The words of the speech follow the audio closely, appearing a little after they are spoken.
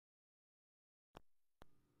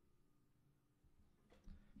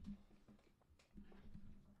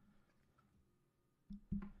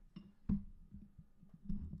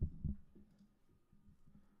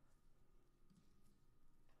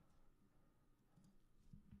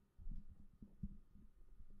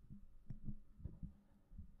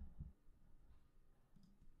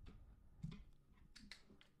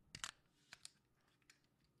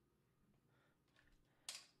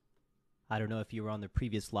I don't know if you were on the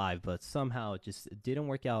previous live, but somehow it just didn't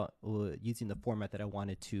work out using the format that I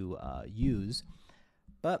wanted to use.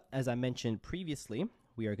 But as I mentioned previously,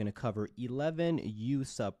 we are going to cover 11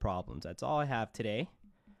 U-sub problems. That's all I have today.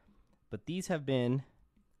 But these have been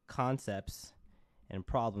concepts and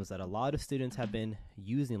problems that a lot of students have been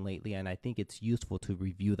using lately, and I think it's useful to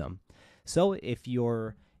review them. So if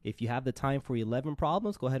you have the time for 11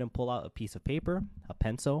 problems, go ahead and pull out a piece of paper, a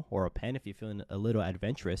pencil, or a pen if you're feeling a little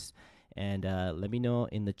adventurous, and let me know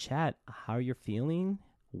in the chat how you're feeling,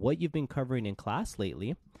 what you've been covering in class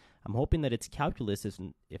lately. I'm hoping that it's calculus.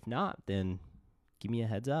 If not, then give me a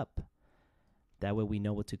heads up. That way we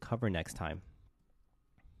know what to cover next time.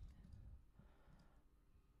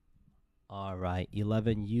 All right,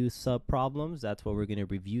 11 U-sub problems. That's what we're going to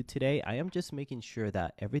review today. I am just making sure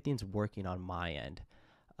that everything's working on my end.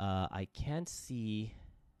 I can't see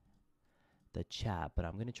the chat, but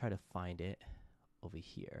I'm going to try to find it over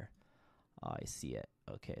here. Oh, I see it.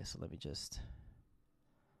 Okay, so let me just...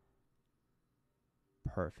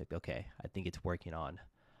 Perfect. Okay, I think it's working on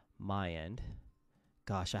my end.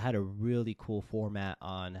 Gosh, I had a really cool format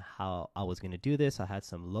on how I was going to do this. I had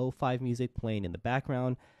some lo-fi music playing in the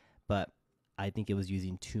background, but I think it was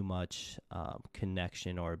using too much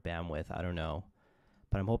connection or bandwidth. I don't know,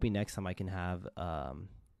 but I'm hoping next time I can have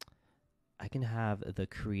the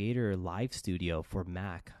Creator Live Studio for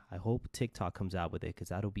Mac. I hope TikTok comes out with it because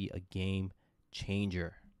that'll be a game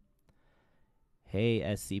changer. Hey,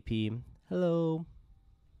 SCP. Hello.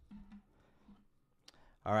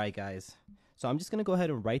 All right, guys. So I'm just going to go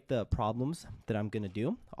ahead and write the problems that I'm going to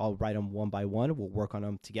do. I'll write them one by one. We'll work on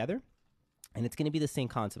them together. And it's going to be the same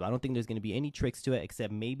concept. I don't think there's going to be any tricks to it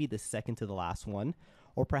except maybe the second to the last one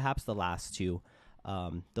or perhaps the last two.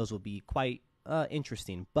 Those will be quite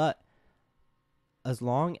interesting. But as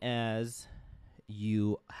long as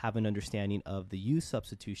you have an understanding of the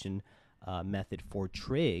U-substitution method for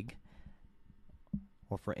trig,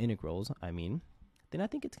 or for integrals, then I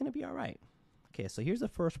think it's going to be all right. Okay, so here's the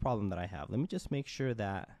first problem that I have. Let me just make sure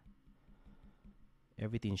that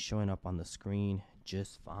everything's showing up on the screen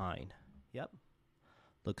just fine. Yep,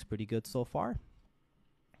 looks pretty good so far.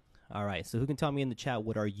 All right, so who can tell me in the chat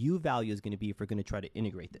what our U value is going to be if we're going to try to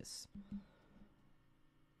integrate this?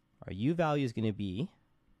 Our U value is going to be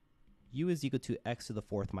U is equal to x to the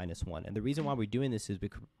fourth minus 1. And the reason why we're doing this is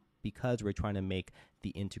because we're trying to make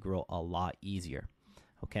the integral a lot easier.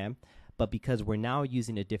 Okay, but because we're now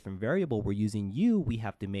using a different variable, we're using u, we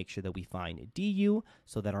have to make sure that we find du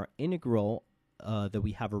so that our integral that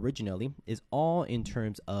we have originally is all in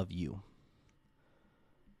terms of u.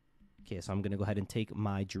 Okay, so I'm going to go ahead and take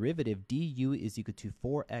my derivative. Du is equal to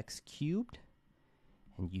 4x cubed,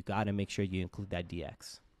 and you got to make sure you include that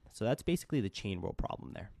dx. So that's basically the chain rule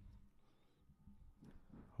problem there.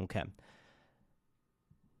 Okay.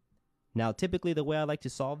 Now, typically the way I like to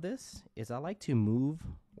solve this is I like to move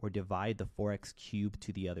or divide the 4x cubed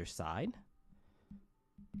to the other side,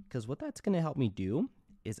 because what that's going to help me do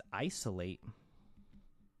is isolate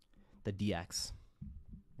the dx.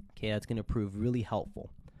 Okay, that's going to prove really helpful.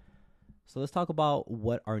 So let's talk about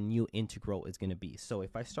what our new integral is going to be. So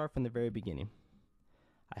if I start from the very beginning,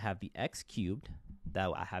 I have the x cubed that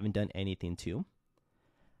I haven't done anything to.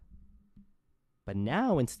 But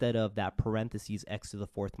now, instead of that parentheses x to the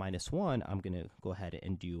fourth minus 1, I'm going to go ahead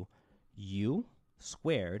and do u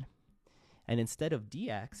squared. And instead of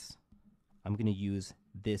dx, I'm going to use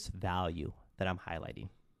this value that I'm highlighting.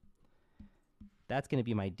 That's going to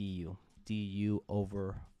be my du. Du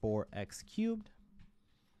over 4x cubed.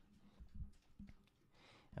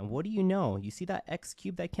 And what do you know? You see that x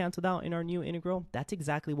cubed that canceled out in our new integral? That's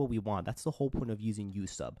exactly what we want. That's the whole point of using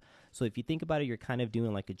u-sub. So if you think about it, you're kind of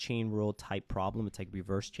doing like a chain rule type problem. It's like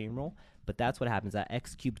reverse chain rule. But that's what happens. That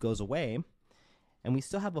x cubed goes away. And we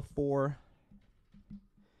still have a 4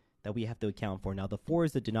 that we have to account for. Now, the 4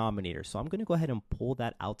 is the denominator. So I'm going to go ahead and pull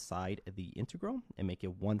that outside of the integral and make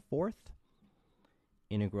it 1/4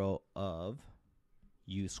 integral of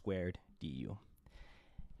u squared du.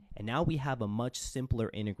 And now we have a much simpler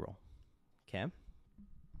integral, okay?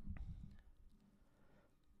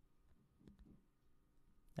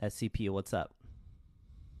 SCP, what's up?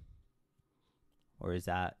 Or is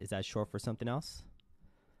that short for something else?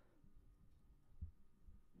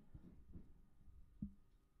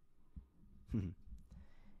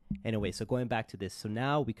 Anyway, so going back to this. So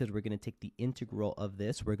now, because we're going to take the integral of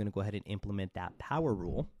this, we're going to go ahead and implement that power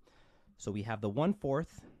rule. So we have the 1/4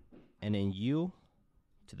 and then u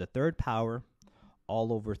to the third power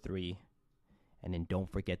all over 3. And then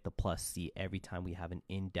don't forget the plus c every time we have an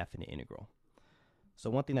indefinite integral. So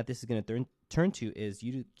one thing that this is going to turn to is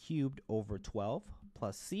u cubed over 12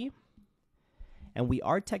 plus c. And we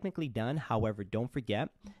are technically done. However, don't forget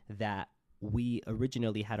that we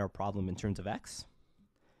originally had our problem in terms of x.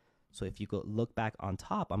 So if you go look back on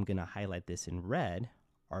top, I'm going to highlight this in red.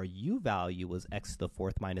 Our u value was x to the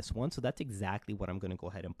fourth minus 1. So that's exactly what I'm going to go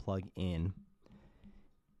ahead and plug in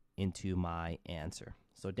into my answer.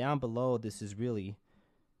 So down below, this is really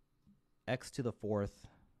x to the fourth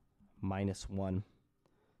minus 1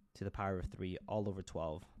 to the power of 3 all over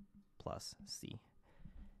 12 plus c.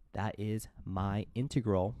 That is my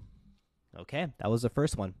integral. Okay, that was the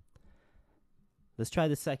first one. Let's try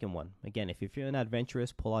the second one. Again, if you're feeling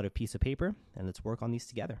adventurous, pull out a piece of paper and let's work on these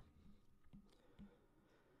together.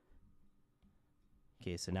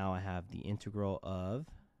 Okay, so now I have the integral of,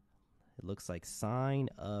 it looks like sine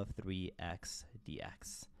of 3x dx.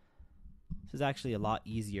 This is actually a lot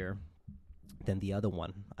easier than the other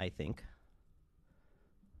one, I think.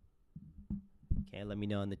 Okay, let me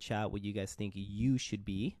know in the chat what you guys think u should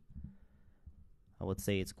be. I would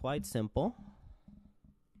say it's quite simple.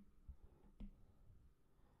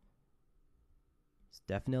 It's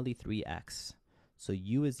definitely 3x. So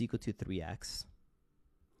u is equal to 3x.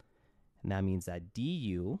 And that means that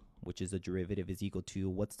du, which is the derivative, is equal to,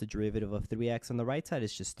 what's the derivative of 3x on the right side?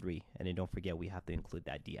 It's just 3. And then don't forget we have to include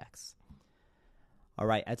that dx. All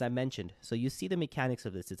right, as I mentioned, so you see the mechanics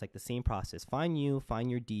of this. It's like the same process. Find u,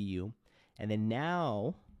 find your du. And then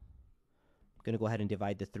now, I'm going to go ahead and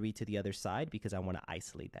divide the 3 to the other side because I want to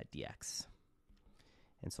isolate that dx.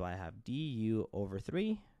 And so I have du over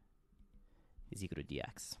 3 is equal to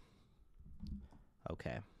dx.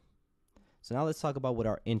 Okay. So now let's talk about what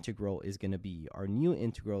our integral is going to be. Our new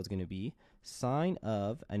integral is going to be sine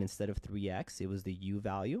of, and instead of 3x, it was the u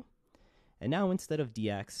value. And now instead of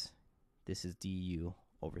dx, this is du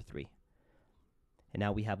over 3. And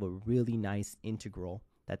now we have a really nice integral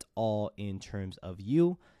that's all in terms of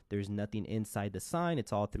u. There's nothing inside the sign.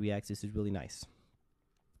 It's all 3x. This is really nice.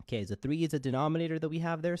 Okay, so 3 is a denominator that we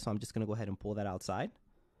have there, so I'm just going to go ahead and pull that outside.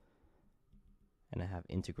 And I have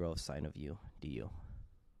integral of sine of u du.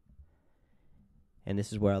 And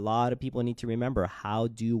this is where a lot of people need to remember, how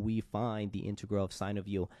do we find the integral of sine of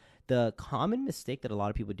u? The common mistake that a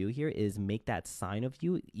lot of people do here is make that sine of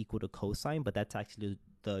u equal to cosine, but that's actually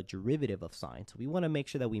the derivative of sine. So we want to make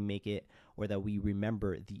sure that we make it, or that we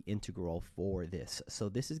remember the integral for this. So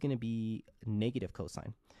this is going to be negative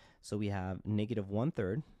cosine. So we have negative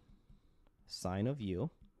 1/3 sine of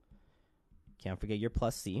u. Can't forget your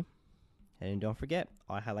plus c. And don't forget,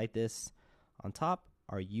 I'll highlight this on top.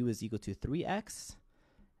 Our u is equal to 3x.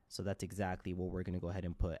 So that's exactly what we're going to go ahead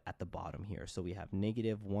and put at the bottom here. So we have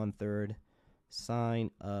negative 1/3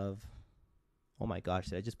 sine of, oh my gosh,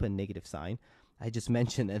 did I just put negative sign? I just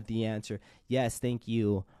mentioned that the answer. Yes, thank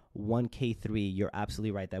you, 1K3. You're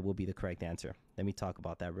absolutely right. That will be the correct answer. Let me talk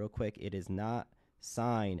about that real quick. It is not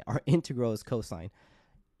sine. Our integral is cosine.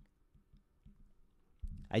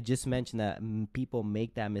 I just mentioned that people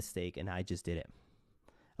make that mistake, and I just did it.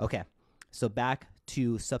 Okay, so back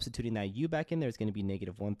to substituting that u back in there. It's going to be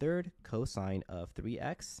negative 1/3 cosine of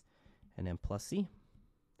 3x, and then plus c.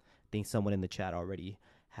 I think someone in the chat already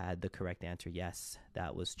had the correct answer. Yes,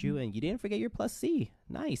 that was true, and you didn't forget your plus c.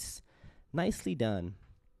 Nice. Nicely done.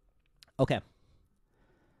 Okay,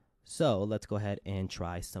 so let's go ahead and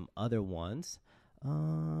try some other ones.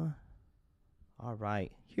 All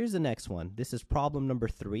right, here's the next one. This is problem number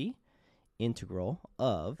 3, integral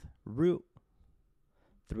of root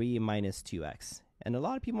 3 minus 2x. And a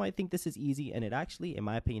lot of people might think this is easy, and it actually, in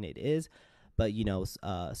my opinion, it is. But, you know,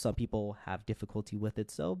 some people have difficulty with it,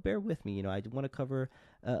 so bear with me. You know, I want to cover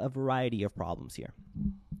a variety of problems here.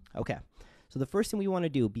 Okay, so the first thing we want to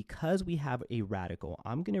do, because we have a radical,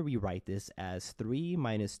 I'm going to rewrite this as 3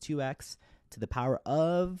 minus 2x to the power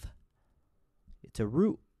of, it's a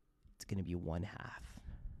root. It's going to be 1/2.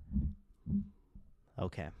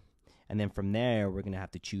 Okay. And then from there, we're going to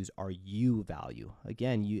have to choose our u value.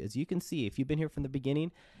 Again, as you can see, if you've been here from the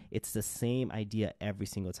beginning, it's the same idea every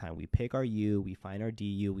single time. We pick our u, we find our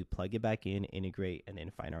du, we plug it back in, integrate, and then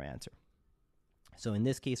find our answer. So in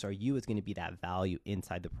this case, our u is going to be that value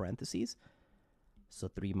inside the parentheses. So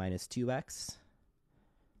 3 minus 2x.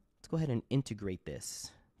 Let's go ahead and integrate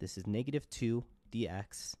this. This is negative 2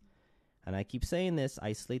 dx. And I keep saying this,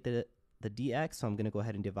 isolate the dx, so I'm going to go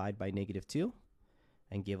ahead and divide by negative 2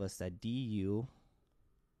 and give us that du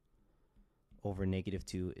over negative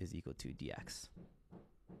 2 is equal to dx.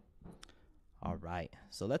 All right,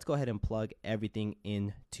 so let's go ahead and plug everything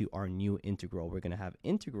into our new integral. We're going to have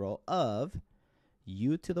integral of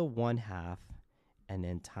u to the 1/2 and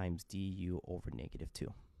then times du over negative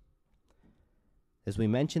 2. As we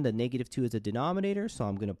mentioned, the negative 2 is a denominator, so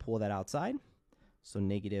I'm going to pull that outside. So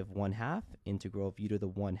negative 1/2 integral of u to the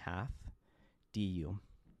 1/2 du.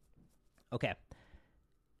 Okay.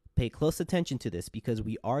 Pay close attention to this because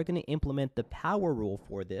we are going to implement the power rule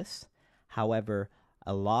for this. However,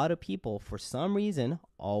 a lot of people, for some reason,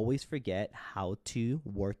 always forget how to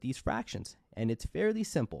work these fractions. And it's fairly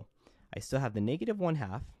simple. I still have the negative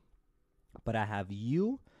 1/2, but I have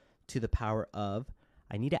u to the power of,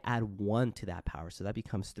 I need to add 1 to that power, so that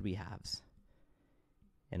becomes 3/2.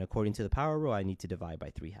 And according to the power rule, I need to divide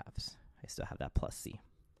by 3/2. I still have that plus c.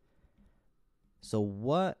 So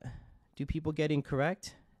what do people get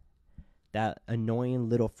incorrect? That annoying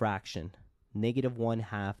little fraction, negative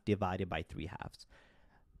 1/2 divided by 3/2.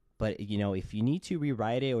 But, you know, if you need to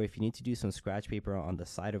rewrite it or if you need to do some scratch paper on the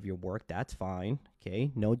side of your work, that's fine.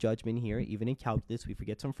 Okay, no judgment here. Even in calculus, we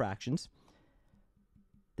forget some fractions.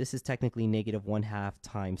 This is technically negative 1/2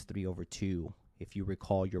 times 3/2, if you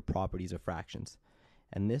recall your properties of fractions.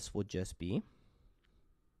 And this will just be,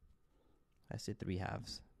 I said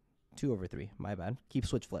 3/2, 2/3, my bad. Keep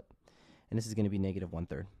switch flip. And this is going to be negative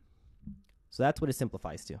 1/3. So that's what it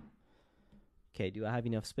simplifies to. Okay, do I have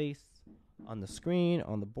enough space on the screen,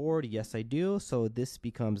 on the board? Yes, I do. So this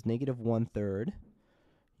becomes negative 1/3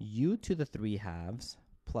 u to the 3/2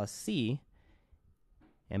 plus c.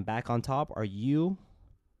 And back on top, our u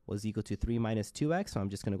was equal to 3 minus 2x. So I'm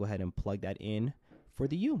just going to go ahead and plug that in for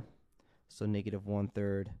the u. So negative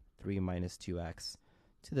 1/3, 3 minus 2x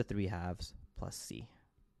to the 3/2 plus c.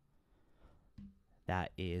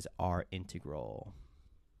 That is our integral.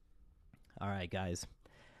 All right, guys.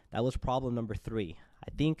 That was problem number 3.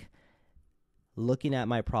 I think looking at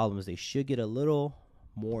my problems, they should get a little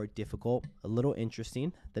more difficult, a little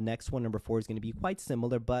interesting. The next one, number 4, is going to be quite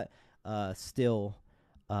similar, but still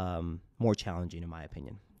more challenging in my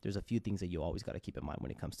opinion. There's a few things that you always got to keep in mind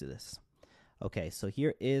when it comes to this. Okay, so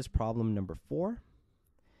here is problem number 4.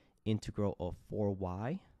 Integral of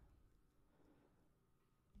 4y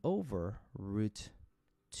over root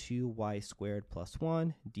 2y squared plus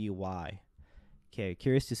 1 dy. Okay,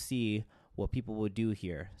 curious to see what people will do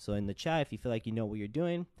here. So in the chat, if you feel like you know what you're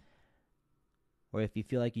doing, or if you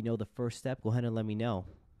feel like you know the first step, go ahead and let me know.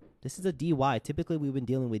 This is a dy. Typically, we've been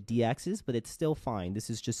dealing with dx's, but it's still fine. This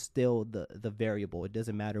is just still the variable. It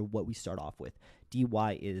doesn't matter what we start off with. dy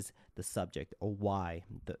is the subject, or y.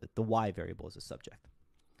 The y variable is the subject.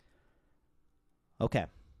 Okay.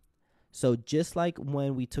 So just like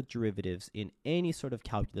when we took derivatives in any sort of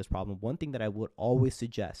calculus problem, one thing that I would always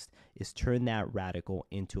suggest is turn that radical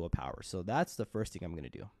into a power. So that's the first thing I'm going to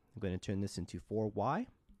do. I'm going to turn this into 4y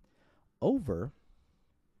over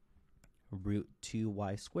root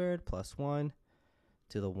 2y squared plus 1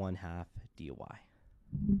 to the 1/2 dy.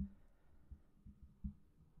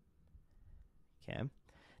 Okay.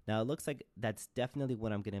 Now it looks like that's definitely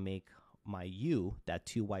what I'm going to make my u, that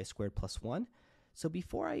 2y squared plus 1. So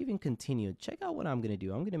before I even continue, check out what I'm going to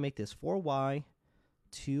do. I'm going to make this 4y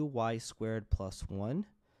 2y squared plus 1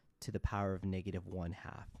 to the power of negative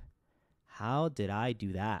 1/2. How did I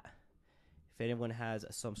do that? If anyone has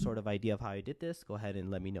some sort of idea of how I did this, go ahead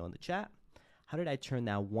and let me know in the chat. How did I turn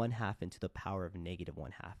that 1/2 into the power of negative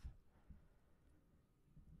 1/2?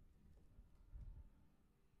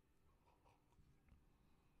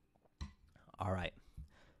 All right.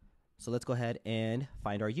 So let's go ahead and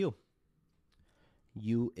find our u.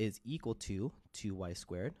 U is equal to 2y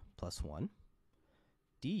squared plus 1.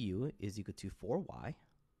 Du is equal to 4y.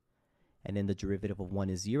 And then the derivative of 1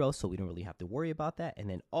 is 0, so we don't really have to worry about that. And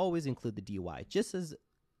then always include the dy,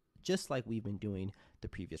 just like we've been doing the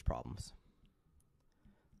previous problems.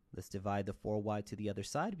 Let's divide the 4y to the other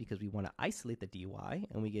side because we want to isolate the dy.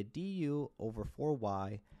 And we get du over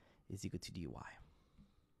 4y is equal to dy.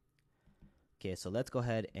 Okay, so let's go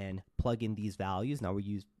ahead and plug in these values. Now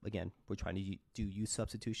we're trying to do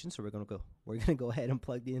U-substitution, so we're gonna go ahead and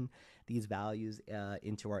plug in these values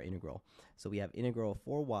into our integral. So we have integral of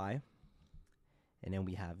 4y, and then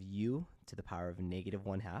we have u to the power of negative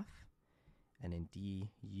 1/2, and then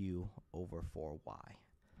du over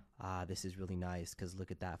 4y. This is really nice because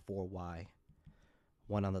look at that 4y.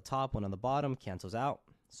 One on the top, one on the bottom, cancels out.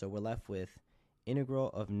 So we're left with integral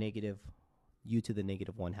of negative u to the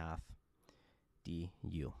negative 1/2.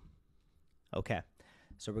 du. Okay,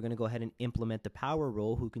 so we're going to go ahead and implement the power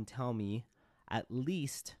rule. Who can tell me at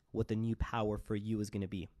least what the new power for u is going to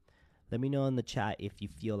be? Let me know in the chat if you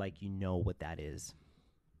feel like you know what that is.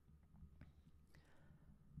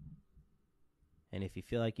 And if you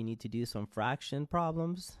feel like you need to do some fraction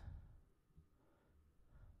problems,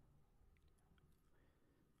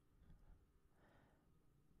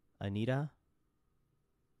 Anita,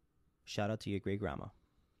 shout out to your great grandma.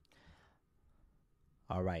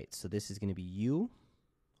 All right, so this is going to be u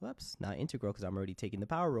whoops, not integral because I'm already taking the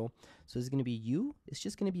power rule. So it's going to be u. It's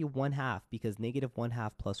just going to be 1/2 because negative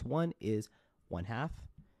 1/2 plus 1 is 1/2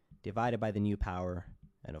 divided by the new power.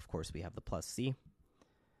 And of course, we have the plus c.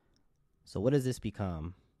 So what does this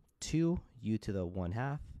become? 2u to the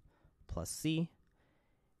 1/2 plus c.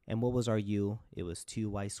 And what was our u? It was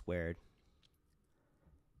 2y squared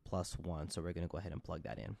plus 1. So we're going to go ahead and plug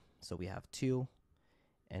that in. So we have 2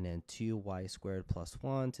 and then 2y squared plus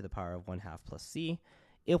 1 to the power of 1/2 plus c.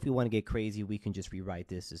 If we want to get crazy, we can just rewrite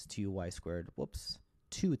this as 2y squared,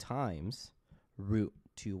 2 times root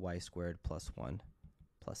 2y squared plus 1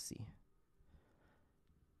 plus c.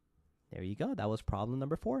 There you go. That was problem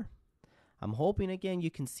number 4. I'm hoping, again, you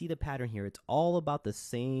can see the pattern here. It's all about the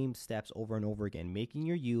same steps over and over again. Making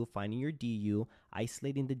your u, finding your du,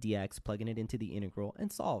 isolating the dx, plugging it into the integral,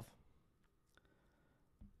 and solve.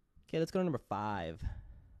 Okay, let's go to number 5.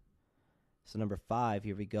 So number 5,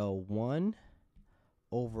 here we go. 1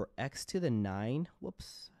 over x to the 9.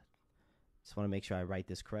 Whoops. Just want to make sure I write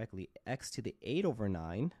this correctly. X to the 8 over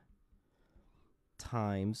 9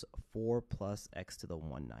 times 4 plus x to the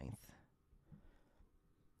 1/9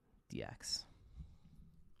 dx.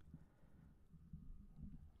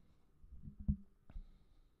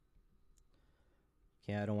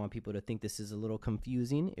 Okay, I don't want people to think this is a little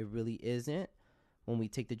confusing. It really isn't. When we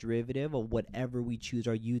take the derivative of whatever we choose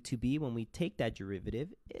our u to be, when we take that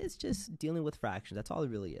derivative, it's just dealing with fractions. That's all it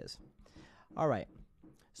really is. All right,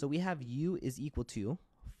 so we have u is equal to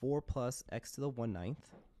 4 plus x to the 1/9.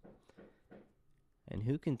 And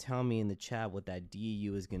who can tell me in the chat what that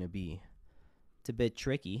du is going to be? It's a bit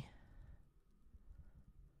tricky,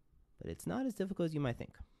 but it's not as difficult as you might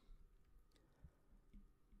think.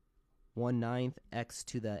 1/9 x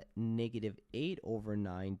to the negative 8 over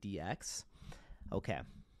 9 dx. Okay.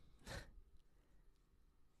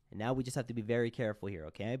 And now we just have to be very careful here,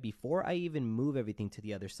 okay? Before I even move everything to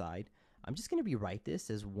the other side, I'm just going to rewrite this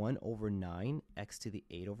as 1 over 9 x to the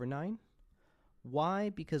 8 over 9. Why?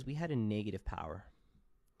 Because we had a negative power.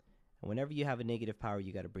 And whenever you have a negative power,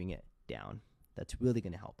 you got to bring it down. That's really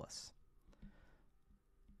going to help us.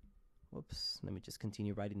 Whoops. Let me just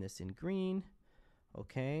continue writing this in green.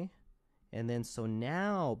 Okay. And then so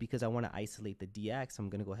now, because I want to isolate the dx, I'm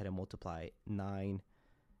going to go ahead and multiply 9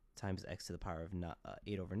 times x to the power of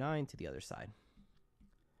 8 over 9 to the other side.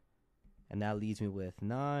 And that leaves me with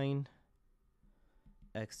 9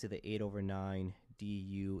 x to the 8 over 9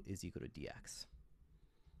 du is equal to dx.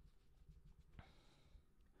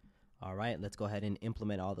 All right, let's go ahead and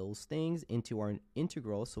implement all those things into our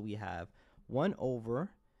integral. So we have 1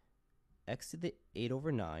 over x to the 8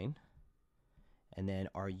 over 9, and then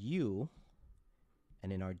our u,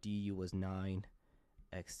 and then our du was 9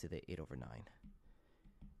 x to the 8 over 9.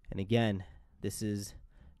 And again, this is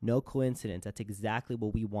no coincidence. That's exactly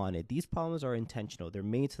what we wanted. These problems are intentional. They're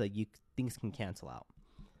made so that things can cancel out.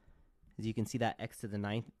 As you can see, that x to the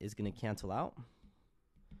 9th is going to cancel out. And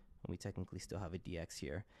we technically still have a dx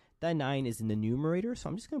here. That 9 is in the numerator, so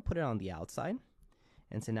I'm just going to put it on the outside.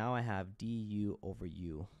 And so now I have du over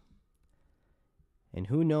u. And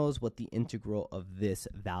who knows what the integral of this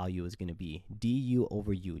value is going to be? Du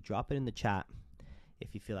over u. Drop it in the chat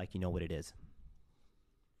if you feel like you know what it is.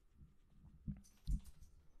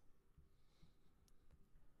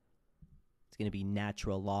 It's going to be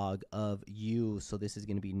natural log of u. So this is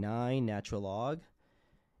going to be 9 natural log.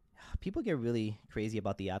 People get really crazy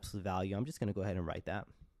about the absolute value. I'm just going to go ahead and write that.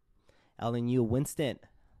 ln u, Winston,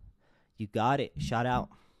 you got it. Shout out.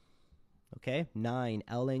 Okay, 9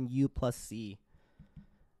 ln u plus c.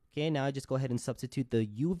 Okay, now I just go ahead and substitute the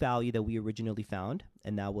u value that we originally found,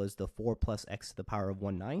 and that was the 4 plus x to the power of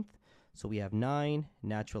 1/9. So we have 9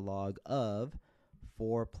 natural log of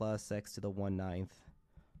 4 plus x to the 1/9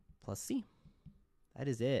 plus c. That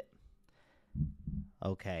is it.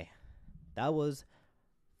 Okay, that was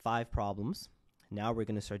 5 problems. Now we're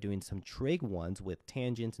going to start doing some trig ones with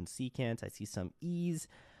tangents and secants. I see some e's.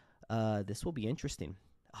 This will be interesting.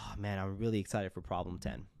 Oh, man, I'm really excited for problem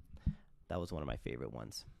 10. That was one of my favorite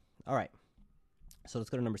ones. All right, so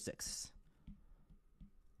let's go to number 6.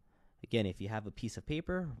 Again, if you have a piece of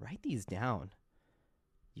paper, write these down.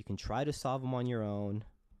 You can try to solve them on your own,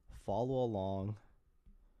 follow along,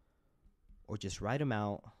 or just write them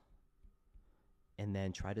out and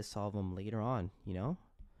then try to solve them later on, you know?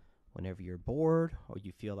 Whenever you're bored or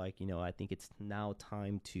you feel like, you know, I think it's now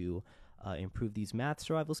time to improve these math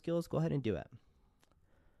survival skills, go ahead and do it.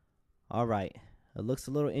 All right. It looks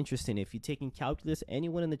a little interesting. If you're taking calculus,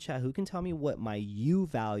 anyone in the chat, who can tell me what my u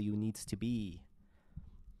value needs to be?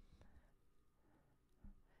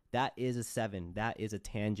 That is a 7. That is a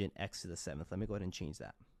tangent x to the 7th. Let me go ahead and change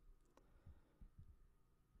that.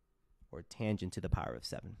 or tangent to the power of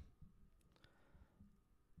 7.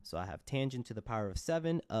 So I have tangent to the power of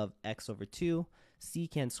 7 of x over 2,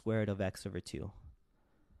 secant squared of x over 2.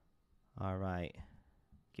 All right.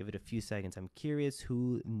 Give it a few seconds. I'm curious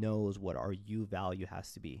who knows what our u value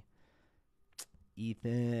has to be.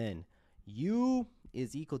 Ethan, u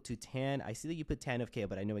is equal to tan. I see that you put tan of k,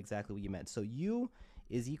 but I know exactly what you meant. So u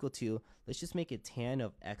is equal to, let's just make it tan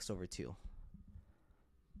of x over 2.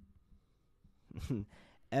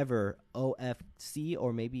 Ever, OFC,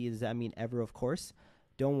 or maybe does that mean ever, of course?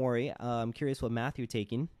 Don't worry. I'm curious what math you're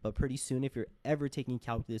taking, but pretty soon, if you're ever taking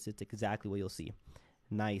calculus, it's exactly what you'll see.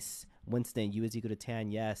 Nice. Winston, u is equal to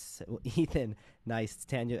tan. Yes. Ethan, nice.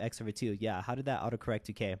 Tan of x over 2. Yeah. How did that autocorrect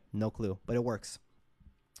to k? No clue, but it works.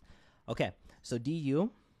 Okay. So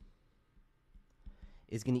du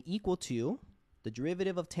is going to equal to the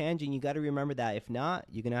derivative of tangent. You got to remember that. If not,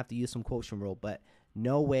 you're going to have to use some quotient rule, but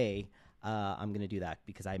no way I'm going to do that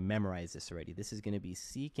because I memorized this already. This is going to be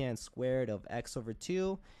secant squared of x over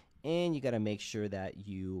 2, and you got to make sure that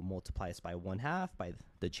you multiply this by 1/2 by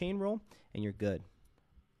the chain rule, and you're good.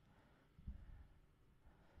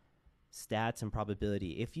 Stats and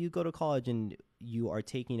probability. If you go to college and you are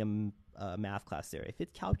taking a math class there, if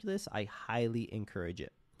it's calculus, I highly encourage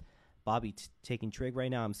it. Bobby, taking trig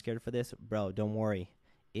right now. I'm scared for this. Bro, don't worry.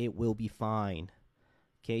 It will be fine.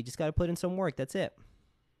 Okay, just got to put in some work. That's it.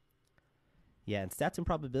 Yeah, and stats and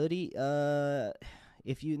probability,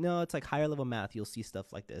 if you know it's like higher level math, you'll see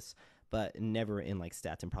stuff like this, but never in like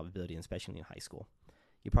stats and probability, especially in high school.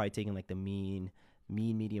 You're probably taking like the mean,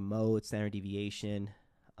 median, mode, standard deviation.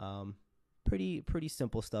 Pretty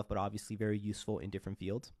simple stuff, but obviously very useful in different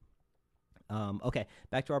fields. Okay,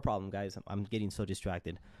 back to our problem, guys. I'm getting so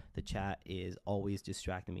distracted. The chat is always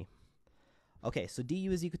distracting me. Okay, so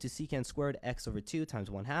du is equal to secant squared x over 2 times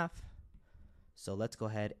 1/2. So let's go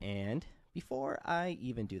ahead and, before I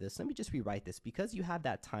even do this, let me just rewrite this. Because you have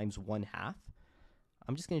that times 1/2,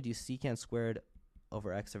 I'm just going to do secant squared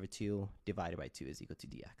over x over 2 divided by 2 is equal to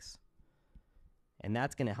dx. And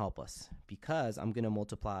that's going to help us because I'm going to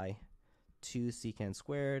multiply 2 secant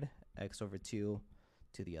squared x over 2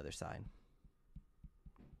 to the other side.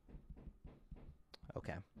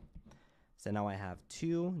 Okay. So now I have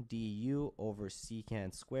 2 du over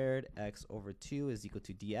secant squared x over 2 is equal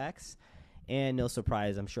to dx. And no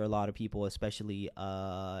surprise, I'm sure a lot of people, especially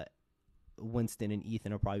Winston and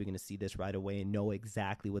Ethan, are probably going to see this right away and know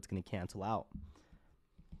exactly what's going to cancel out.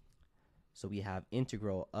 So we have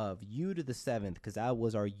integral of u to the 7th, because that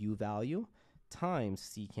was our u value, times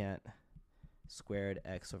secant squared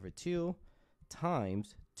x over 2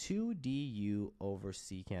 times 2 du over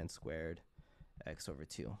secant squared x over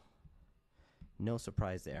 2. No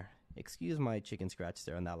surprise there. Excuse my chicken scratch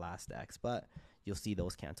there on that last x, but you'll see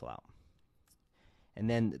those cancel out. And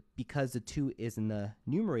then because the 2 is in the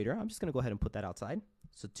numerator, I'm just going to go ahead and put that outside.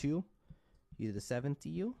 So 2 u to the 7th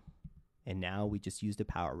du. And now we just use the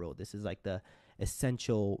power rule. This is like the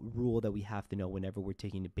essential rule that we have to know whenever we're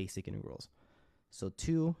taking the basic integrals. So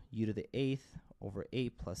 2 u to the 8th over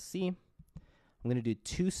 8 plus c. I'm going to do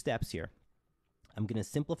 2 steps here. I'm going to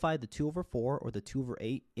simplify the 2 over 4 or the 2 over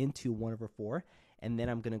 8 into 1 over 4. And then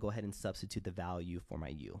I'm going to go ahead and substitute the value for my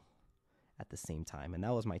u at the same time. And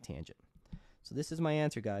that was my tangent. So this is my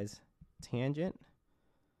answer, guys. Tangent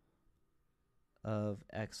of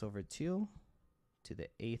x over 2 to the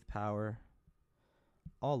 8th power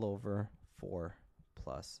all over 4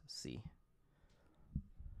 plus c.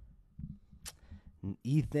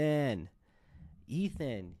 Ethan, he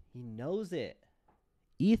knows it.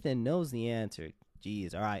 Ethan knows the answer.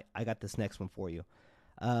 Jeez, all right, I got this next one for you.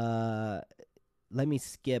 Let me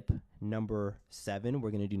skip number 7.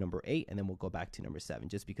 We're going to do number 8, and then we'll go back to number 7,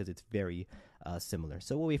 just because it's very similar.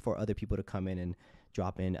 So we'll wait for other people to come in and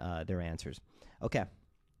drop in their answers. Okay,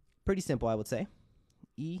 pretty simple, I would say.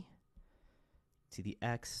 E to the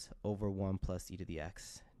x over 1 plus e to the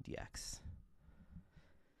x dx.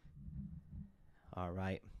 All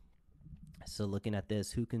right. So looking at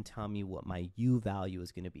this, who can tell me what my u value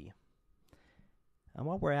is going to be? And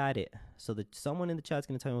while we're at it, so that someone in the chat is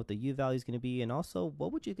going to tell me what the u value is going to be, and also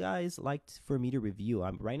what would you guys like for me to review?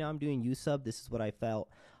 Right now I'm doing U-Sub. This is what I felt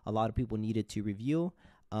a lot of people needed to review.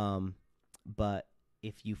 But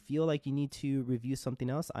if you feel like you need to review something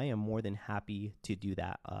else, I am more than happy to do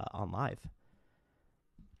that on live.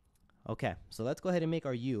 Okay, so let's go ahead and make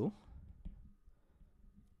our u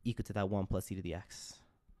equal to that 1 plus e to the x.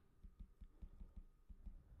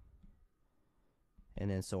 And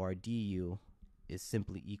then so our du is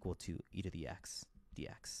simply equal to e to the x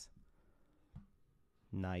dx.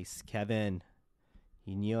 Nice, Kevin.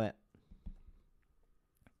 He knew it.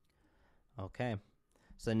 Okay.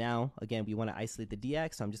 So now, again, we want to isolate the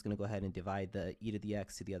dx, so I'm just going to go ahead and divide the e to the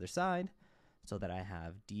x to the other side so that I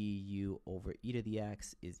have du over e to the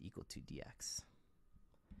x is equal to dx.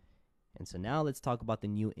 And so now let's talk about the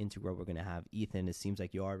new integral we're going to have. Ethan, it seems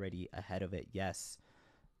like you're already ahead of it. Yes.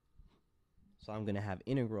 So I'm going to have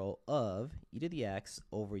integral of e to the x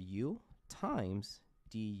over u times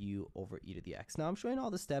du over e to the x. Now I'm showing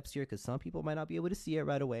all the steps here because some people might not be able to see it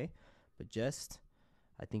right away, but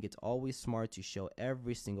I think it's always smart to show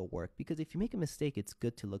every single work, because if you make a mistake, it's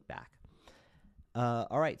good to look back.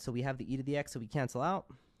 All right, so we have the e to the x, so we cancel out,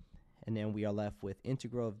 and then we are left with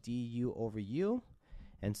integral of du over u.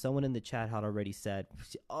 And someone in the chat had already said,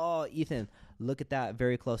 oh, Ethan, look at that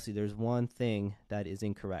very closely. There's one thing that is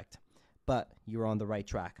incorrect, but you're on the right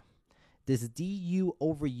track. This du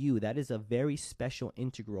over u, that is a very special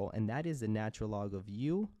integral, and that is the natural log of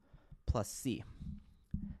u plus c.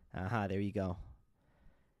 Aha, there you go.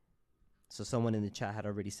 So someone in the chat had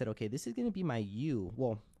already said, okay, this is going to be my u.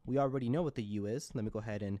 Well, we already know what the u is. Let me go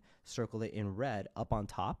ahead and circle it in red up on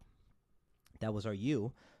top. That was our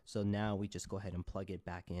u. So now we just go ahead and plug it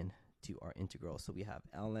back in to our integral. So we have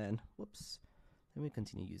ln, whoops, let me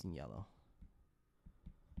continue using yellow.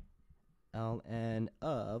 Ln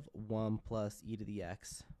of 1 plus e to the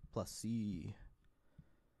x plus c.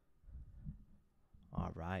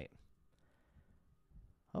 All right.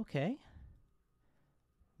 Okay.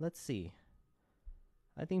 Let's see.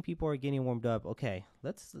 I think people are getting warmed up. Okay,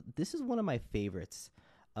 this is one of my favorites.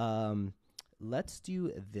 Let's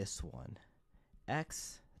do this one.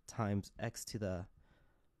 X times x to the,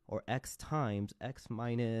 or x times x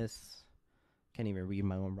minus, can't even read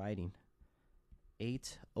my own writing,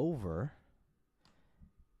 8 over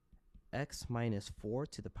x minus 4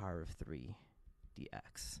 to the power of 3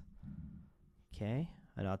 dx. Okay,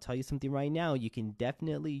 and I'll tell you something right now. You can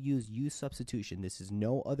definitely use U-substitution. This is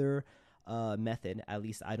no other method, at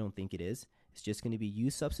least I don't think it is. It's just going to be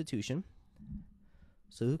U-substitution.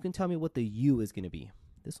 So who can tell me what the u is going to be?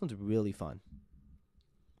 This one's really fun.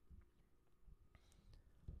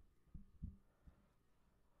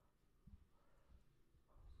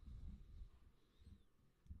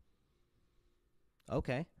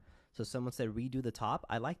 Okay, so someone said redo the top.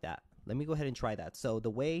 I like that. Let me go ahead and try that. So the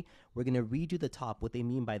way we're going to redo the top, what they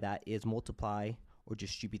mean by that is multiply or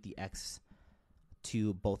distribute the x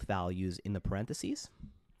to both values in the parentheses.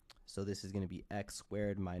 So this is going to be x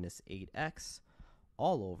squared minus 8x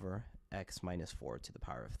all over x minus 4 to the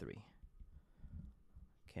power of 3.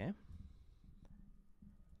 Okay.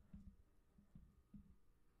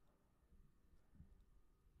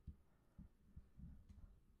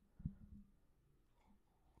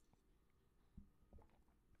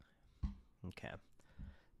 Okay.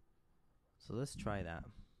 So let's try that.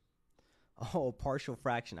 Oh, partial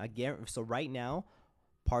fraction. Again, so right now,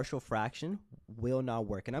 partial fraction will not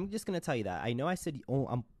work. And I'm just going to tell you that. I know I said,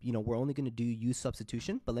 we're only going to do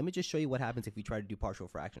U-substitution, but let me just show you what happens if we try to do partial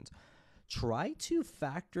fractions. Try to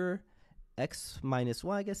factor x minus,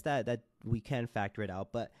 well, I guess that we can factor it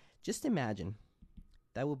out, but just imagine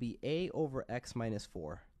that will be a over x minus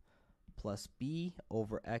 4 plus b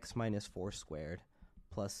over x minus 4 squared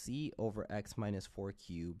plus c over x minus 4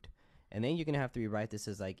 cubed. And then you're going to have to rewrite this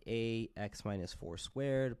as like a x minus 4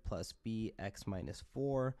 squared plus b x minus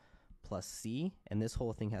 4 plus c. And this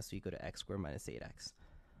whole thing has to equal to x squared minus 8x.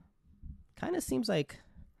 Kind of seems like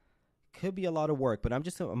could be a lot of work, but I'm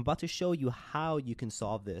about to show you how you can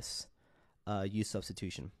solve this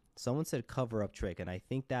U-substitution. Someone said cover up trick, and I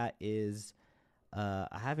think that is,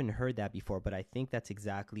 I haven't heard that before, but I think that's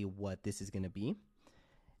exactly what this is going to be.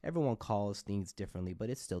 Everyone calls things differently, but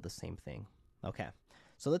it's still the same thing. Okay,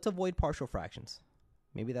 so let's avoid partial fractions.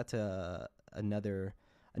 Maybe that's another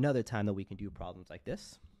time that we can do problems like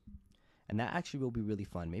this. And that actually will be really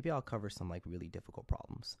fun. Maybe I'll cover some like really difficult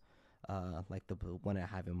problems, like the one I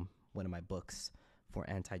have in one of my books for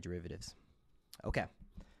antiderivatives. Okay,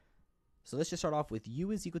 so let's just start off with u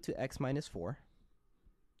is equal to x minus 4.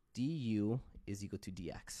 du is equal to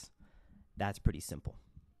dx. That's pretty simple.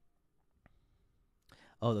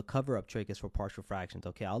 Oh, the cover-up trick is for partial fractions.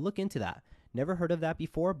 Okay, I'll look into that. Never heard of that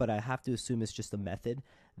before, but I have to assume it's just a method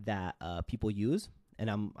that people use. And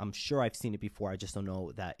I'm sure I've seen it before. I just don't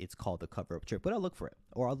know that it's called the cover-up trick. But I'll look for it,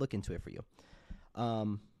 or I'll look into it for you.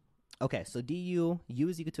 Okay, so u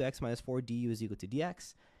is equal to x minus 4. Du is equal to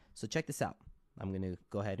dx. So check this out. I'm going to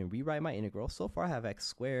go ahead and rewrite my integral. So far, I have x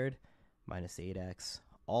squared minus 8x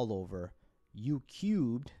all over u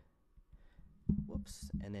cubed,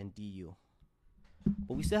 whoops, and then du.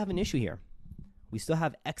 But we still have an issue here. We still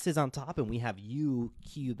have x's on top, and we have u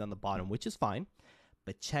cubed on the bottom, which is fine.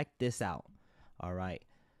 But check this out. All right.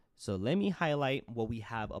 So let me highlight what we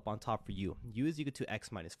have up on top for u. U is equal to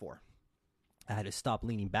x minus 4. I had to stop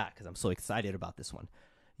leaning back because I'm so excited about this one.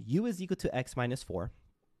 U is equal to x minus 4.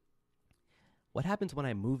 What happens when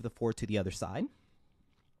I move the 4 to the other side?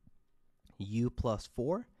 U plus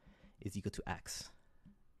 4 is equal to x.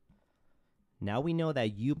 Now we know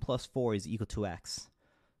that u plus 4 is equal to x.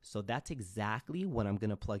 So that's exactly what I'm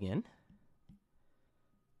going to plug in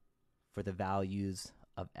for the values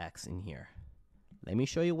of x in here. Let me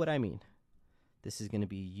show you what I mean. This is going to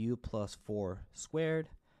be u plus 4 squared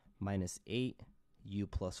minus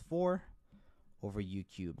 8u plus 4 over u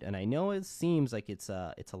cubed. And I know it seems like it's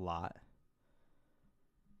a lot,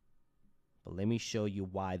 but let me show you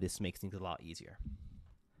why this makes things a lot easier.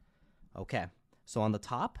 Okay, so on the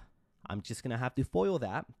top, I'm just going to have to FOIL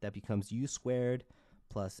that. That becomes u squared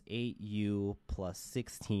plus 8u plus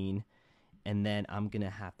 16. And then I'm going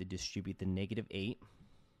to have to distribute the negative 8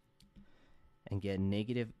 and get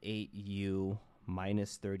negative 8u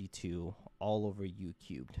minus 32 all over u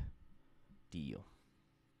cubed du.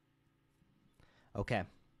 Okay,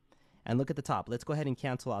 and look at the top. Let's go ahead and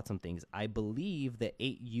cancel out some things. I believe the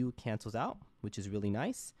 8u cancels out, which is really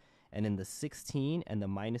nice. And then the 16 and the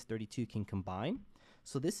minus 32 can combine.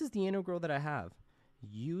 So this is the integral that I have.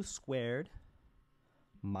 U squared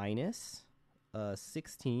minus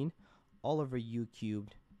 16 all over u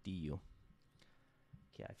cubed du.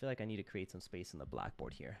 Okay, I feel like I need to create some space in the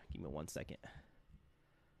blackboard here. Give me 1 second.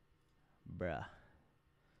 Bruh.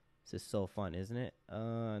 This is so fun, isn't it? No,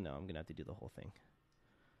 I'm going to have to do the whole thing.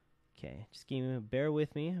 Okay, just bear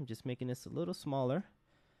with me. I'm just making this a little smaller.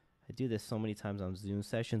 I do this so many times on Zoom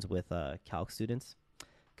sessions with calc students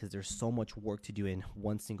because there's so much work to do in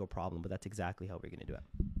one single problem, but that's exactly how we're going to do it.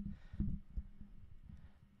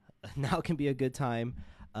 Now can be a good time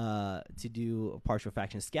to do partial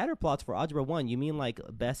fractions. Scatter plots for algebra 1, you mean like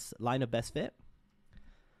best line of best fit?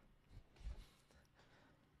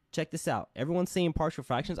 Check this out. Everyone's saying partial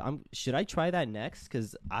fractions. Should I try that next?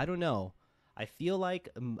 Because I don't know. I feel like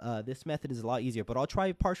this method is a lot easier, but I'll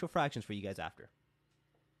try partial fractions for you guys after.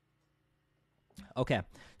 Okay,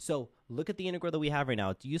 so look at the integral that we have right now.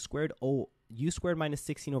 It's u squared minus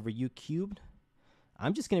 16 over u cubed.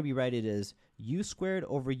 I'm just going to rewrite it as u squared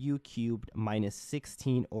over u cubed minus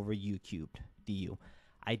 16 over u cubed du.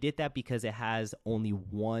 I did that because it has only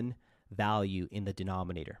one value in the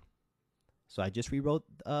denominator. So I just rewrote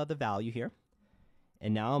the value here.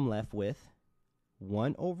 And now I'm left with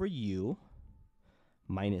 1 over u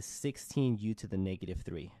minus 16u to the negative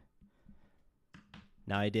 3.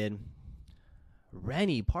 Now I did...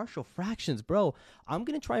 Rennie, partial fractions, bro. I'm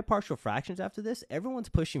going to try partial fractions after this. Everyone's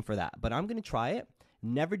pushing for that, but I'm going to try it.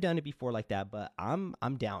 Never done it before like that, but I'm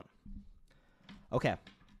down. Okay,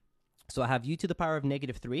 so I have u to the power of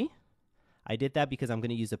negative 3. I did that because I'm going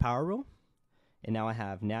to use the power rule. And now I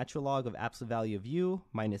have natural log of absolute value of u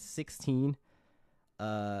minus 16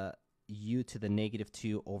 u to the negative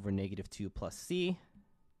 2 over negative 2 plus c.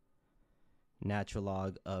 Natural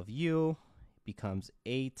log of u becomes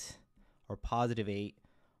 8 or positive 8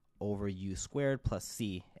 over u squared plus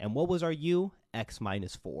c. And what was our u? X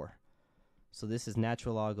minus 4. So this is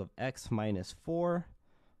natural log of x minus 4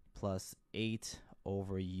 plus 8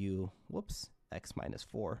 over u, x minus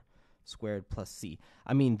 4 squared plus c.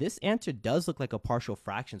 I mean, this answer does look like a partial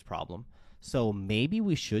fractions problem. So maybe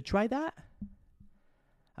we should try that?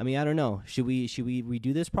 I mean, I don't know. Should we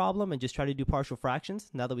redo this problem and just try to do partial fractions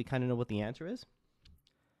now that we kind of know what the answer is?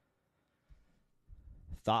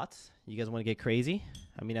 Thoughts? You guys want to get crazy?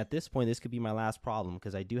 I mean, at this point, this could be my last problem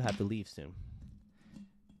because I do have to leave soon.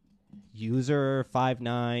 User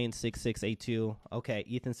 596682. Okay,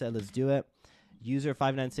 Ethan said let's do it. User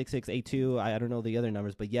 596682. I don't know the other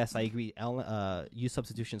numbers, but yes, I agree.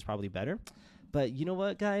 U-substitution is probably better. But you know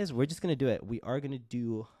what, guys? We're just going to do it. We are going to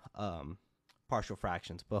do partial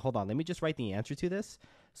fractions. But hold on. Let me just write the answer to this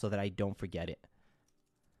so that I don't forget it.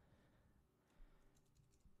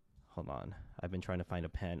 Hold on. I've been trying to find a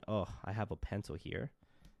pen. Oh, I have a pencil here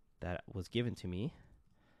that was given to me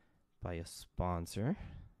by a sponsor.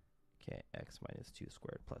 Okay, x minus 2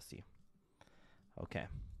 squared plus c. Okay.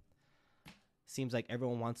 Seems like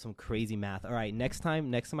everyone wants some crazy math. All right, next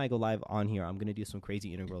time I go live on here, I'm going to do some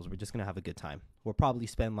crazy integrals. We're just going to have a good time. We'll probably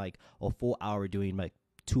spend like a full hour doing like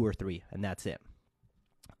 2 or 3, and that's it.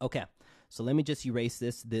 Okay, so let me just erase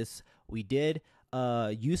this. We did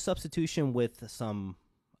use substitution with some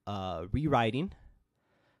rewriting.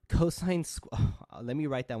 Cosine, let me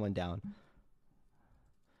write that one down.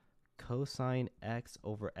 Cosine x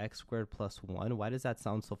over x squared plus 1. Why does that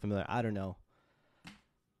sound so familiar? I don't know.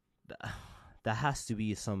 That has to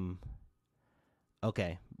be some...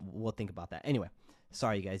 Okay, we'll think about that. Anyway,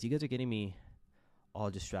 sorry, guys. You guys are getting me all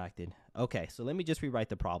distracted. Okay, so let me just rewrite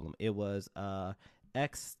the problem. It was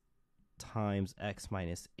x times x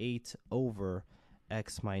minus 8 over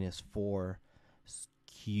x minus 4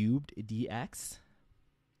 cubed dx.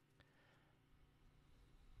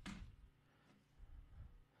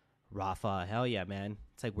 Rafa, hell yeah, man.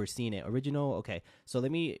 It's like we're seeing it. Original, okay. So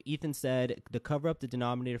Ethan said to cover up the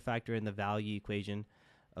denominator factor in the value equation.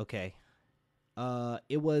 Okay.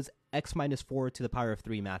 It was x minus 4 to the power of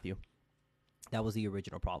 3, Matthew. That was the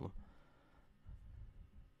original problem.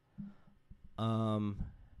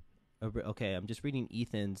 Okay, I'm just reading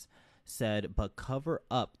Ethan's said, but cover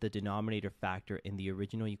up the denominator factor in the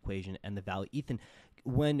original equation and the value. Ethan,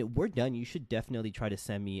 when we're done, you should definitely try to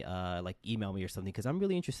send me, email me or something, because I'm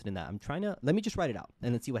really interested in that. Let me just write it out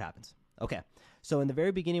and let's see what happens. Okay, so in the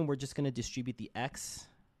very beginning, we're just going to distribute the x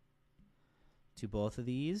to both of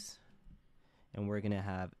these. And we're going to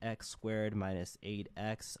have x squared minus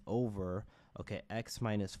 8x over, okay, x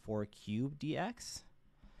minus 4 cubed dx.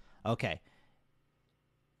 Okay.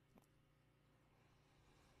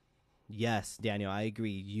 Yes, Daniel, I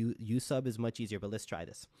agree. U-sub is much easier, but let's try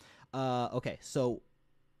this. Okay, so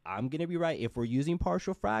I'm going to be right. If we're using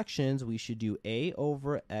partial fractions, we should do a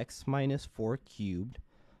over x minus 4 cubed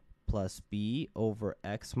plus b over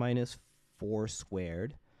x minus 4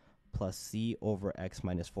 squared plus c over x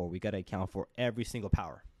minus 4. We got to account for every single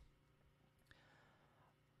power.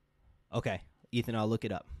 Okay, Ethan, I'll look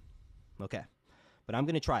it up. Okay, but I'm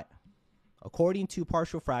going to try it. According to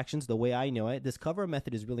partial fractions, the way I know it, this cover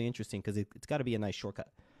method is really interesting because it's got to be a nice shortcut.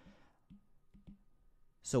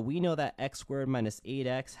 So we know that x squared minus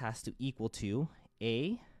 8x has to equal to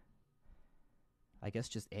a, I guess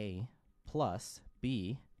just a, plus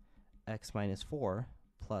b, x minus 4,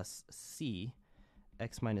 plus c,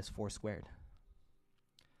 x minus 4 squared.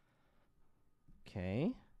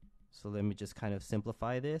 Okay, so let me just kind of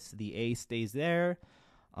simplify this. The a stays there.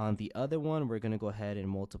 On the other one, we're going to go ahead and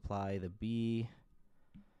multiply the b.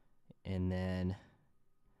 And then,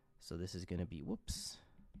 so this is going to be,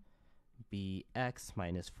 bx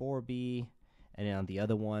minus 4b. And then on the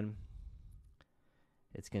other one,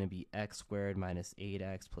 it's going to be x squared minus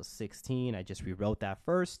 8x plus 16. I just rewrote that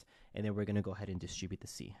first. And then we're going to go ahead and distribute the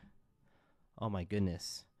c. Oh my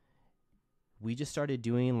goodness. We just started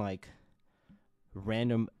doing like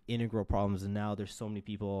random integral problems, and now there's so many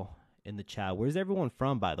people in the chat. Where's everyone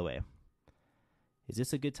from, by the way? Is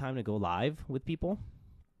this a good time to go live with people?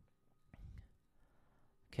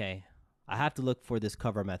 Okay. I have to look for this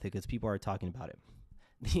cover method because people are talking about it.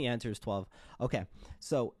 The answer is 12. Okay.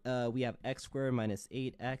 So we have x squared minus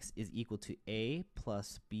 8x is equal to a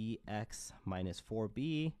plus bx minus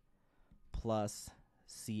 4b plus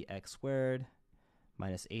cx squared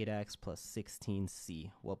minus 8x plus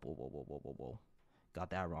 16c. Whoa. Got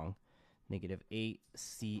that wrong. Negative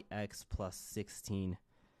 8cx plus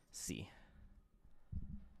 16c.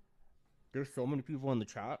 There's so many people in the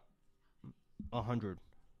chat. 100.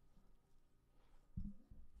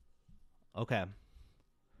 Okay.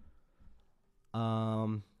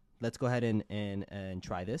 Let's go ahead and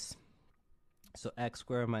try this. So x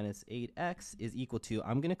squared minus 8x is equal to,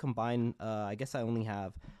 I'm going to combine, I guess I only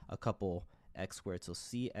have a couple x squared. So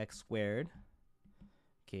cx squared.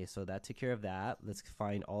 Okay, so that took care of that. Let's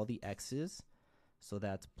find all the x's. So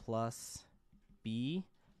that's plus b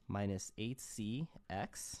minus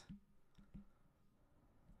 8cx.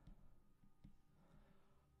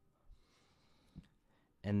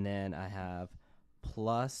 And then I have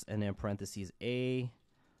plus, and then parentheses a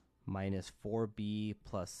minus 4b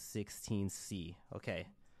plus 16c. Okay,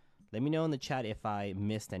 let me know in the chat if I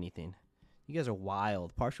missed anything. You guys are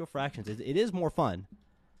wild. Partial fractions, it is more fun.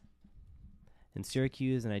 In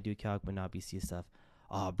Syracuse, and I do calc but not BC stuff.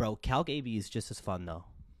 Oh, bro, calc AB is just as fun, though.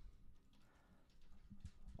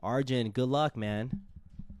 Arjun, good luck, man.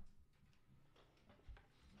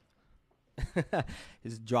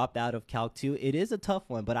 It's dropped out of calc 2. It is a tough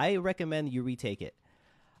one, but I recommend you retake it.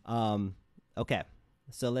 Okay,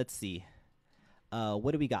 so let's see.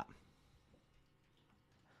 What do we got?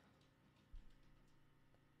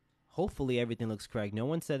 Hopefully everything looks correct. No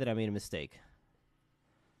one said that I made a mistake.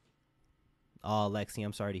 Oh, Lexi,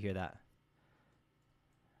 I'm sorry to hear that.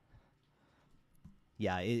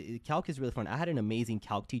 Yeah, calc is really fun. I had an amazing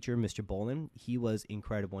calc teacher, Mr. Bolin. He was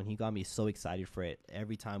incredible, and he got me so excited for it.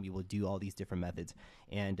 Every time we would do all these different methods,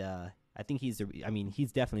 and I think he's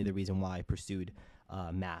definitely the reason why I pursued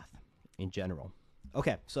math in general.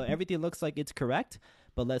 Okay, so everything looks like it's correct,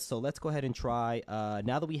 but let's go ahead and try.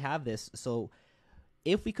 Now that we have this, so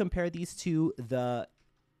if we compare these to the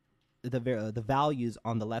values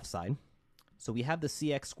on the left side. So we have the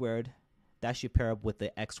cx squared. That should pair up with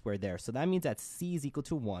the x squared there. So that means that c is equal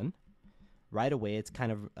to 1. right away. It's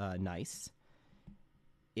kind of nice.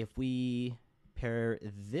 If we pair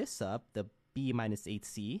this up, the b minus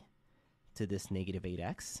 8c, to this negative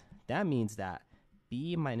 8x, that means that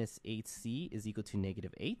b minus 8c is equal to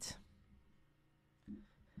negative 8.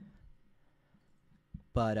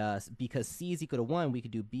 But because c is equal to 1, we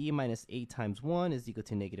could do b minus 8 times 1 is equal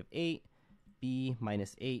to negative 8. B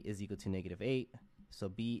minus 8 is equal to negative 8. So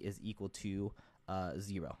b is equal to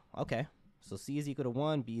 0. Okay, so c is equal to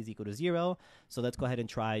 1, b is equal to 0. So let's go ahead and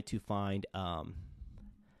try to find,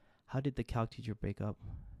 how did the calc teacher break up?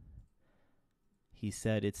 He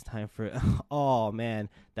said it's time for, oh man,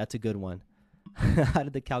 that's a good one. How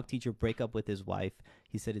did the calc teacher break up with his wife?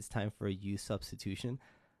 He said it's time for a U-substitution.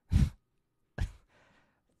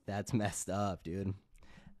 That's messed up, dude.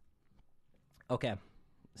 Okay,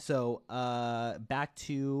 so back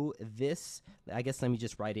to this. I guess let me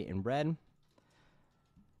just write it in red.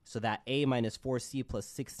 So that a minus 4c plus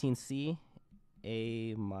 16c,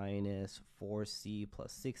 a minus 4c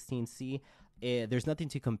plus 16c. There's nothing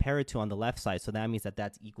to compare it to on the left side, so that means that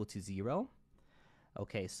that's equal to 0.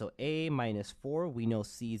 Okay, so a minus 4, we know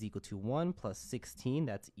c is equal to 1 plus 16,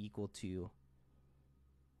 that's equal to...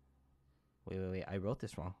 Wait, I wrote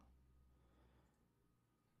this wrong.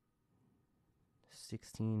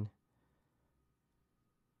 16.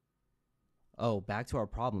 Oh, back to our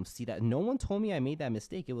problem. See that? No one told me I made that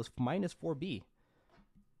mistake. It was minus 4b.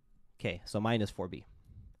 Okay, so minus 4b.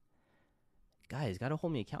 Guys, gotta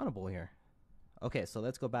hold me accountable here. Okay, so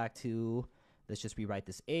let's go back to, let's just rewrite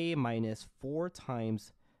this. A minus 4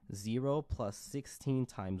 times 0 plus 16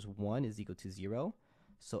 times 1 is equal to 0.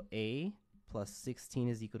 So a plus 16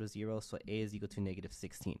 is equal to 0, so a is equal to negative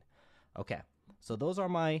 16. Okay, so those are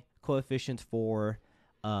my coefficients for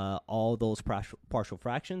all those partial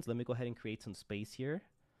fractions. Let me go ahead and create some space here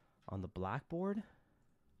on the blackboard.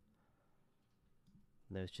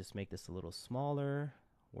 Let's just make this a little smaller.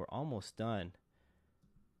 We're almost done.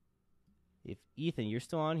 If Ethan, you're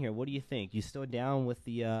still on here, what do you think? You still down with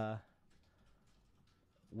the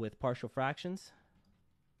with partial fractions?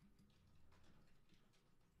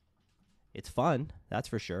 It's fun, that's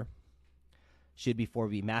for sure. Should be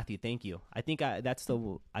 4b. Matthew, thank you. I think that's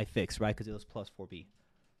the I fixed, right? Because it was plus 4b.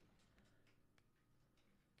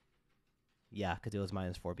 Yeah, because it was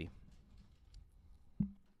minus 4b.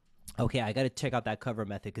 Okay, I got to check out that cover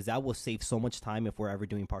method because that will save so much time if we're ever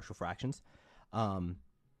doing partial fractions.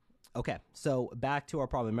 Okay, so back to our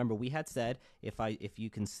problem. Remember, we had said, if you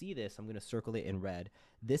can see this, I'm going to circle it in red.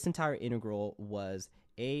 This entire integral was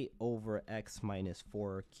a over x minus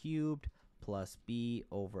 4 cubed plus b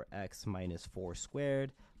over x minus 4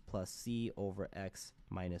 squared plus c over x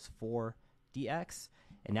minus 4 dx.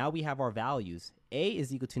 And now we have our values. A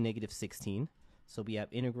is equal to negative 16. So we have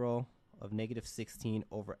integral of negative 16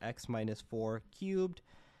 over x minus 4 cubed,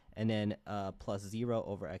 and then plus 0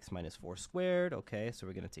 over x minus 4 squared. Okay, so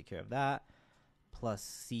we're going to take care of that. Plus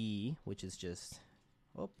c, which is just,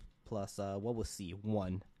 plus, what was c?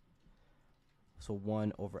 1. So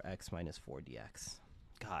 1 over x minus 4 dx.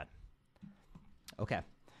 God. Okay,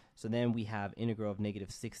 so then we have integral of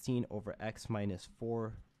negative 16 over x minus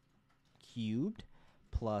 4 cubed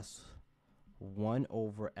plus 1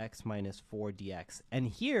 over x minus 4 dx. And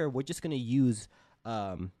here, we're just going to use,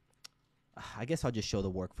 I guess I'll just show the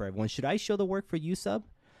work for everyone. Should I show the work for U-sub?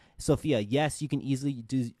 Sophia, yes, you can easily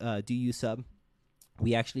do U-sub.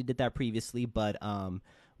 We actually did that previously, but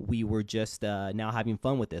we were just now having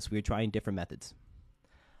fun with this. We were trying different methods.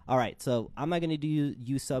 All right, so I'm not going to do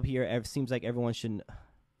U-sub here. It seems like everyone should.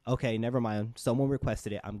 Okay, never mind. Someone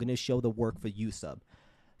requested it. I'm going to show the work for U-sub.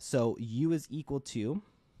 So U is equal to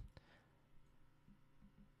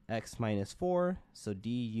x minus 4. So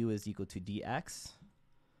du is equal to dx.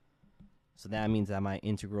 So that means that my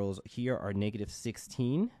integrals here are negative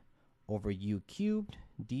 16 over u cubed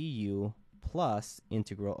du plus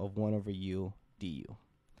integral of 1 over u du.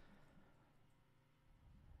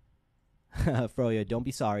 Froyo, don't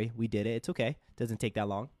be sorry. We did it. It's okay. Doesn't take that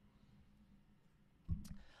long.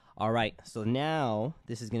 All right. So now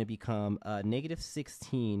this is going to become negative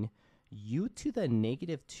 16 u to the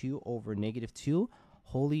negative 2 over negative 2.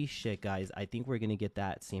 Holy shit, guys. I think we're going to get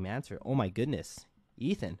that same answer. Oh, my goodness.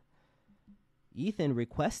 Ethan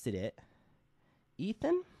requested it.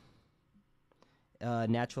 Ethan?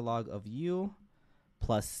 Natural log of u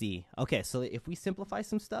plus c. Okay, so if we simplify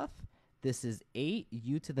some stuff, this is 8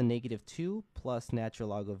 u to the negative 2 plus natural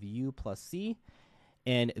log of u plus c.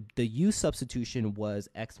 And the u substitution was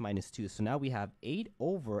x minus 2. So now we have 8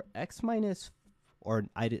 over x minus, or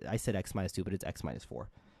I said x minus 2, but it's x minus 4.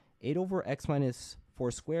 8 over x minus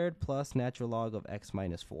 4 squared plus natural log of x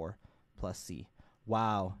minus 4 plus c.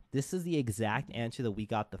 Wow, this is the exact answer that we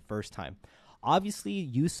got the first time. Obviously,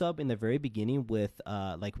 U-sub in the very beginning with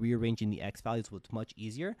like rearranging the x values was much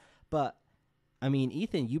easier. But, I mean,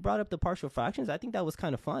 Ethan, you brought up the partial fractions. I think that was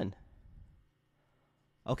kind of fun.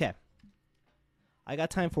 Okay. I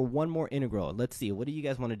got time for one more integral. Let's see. What do you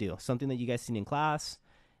guys want to do? Something that you guys seen in class?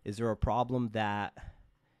 Is there a problem that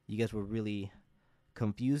you guys were really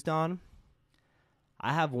confused on?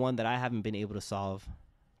 I have one that I haven't been able to solve.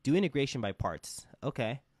 Do integration by parts.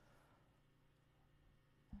 Okay.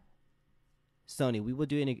 Sony,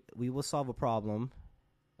 we will solve a problem.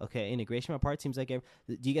 Okay, integration by parts seems like do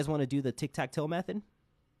you guys want to do the tic-tac-toe method?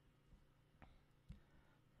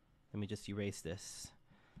 Let me just erase this.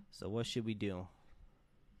 So what should we do?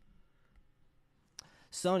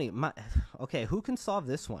 Sony, okay, who can solve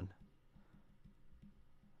this one?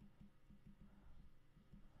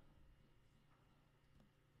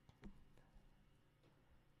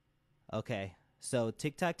 Okay, so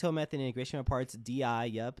tic-tac-toe method, integration of parts, DI,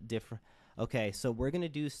 yep, different. Okay, so we're going to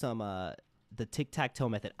do some, the tic-tac-toe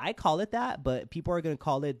method. I call it that, but people are going to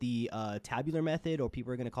call it the tabular method, or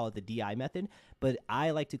people are going to call it the DI method, but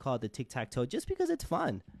I like to call it the tic-tac-toe just because it's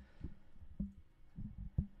fun.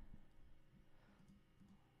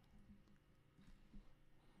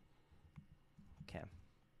 Okay.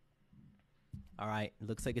 All right,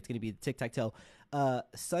 looks like it's going to be the tic-tac-toe.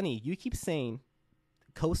 Sonny, you keep saying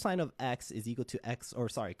cosine of x is equal to x, or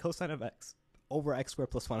sorry, cosine of x over x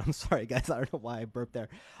squared plus 1. I'm sorry, guys. I don't know why I burped there.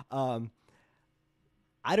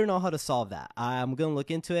 I don't know how to solve that. I'm going to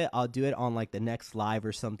look into it. I'll do it on like the next live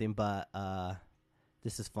or something, but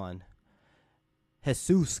this is fun.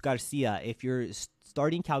 Jesus Garcia, if you're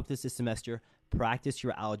starting calculus this semester, practice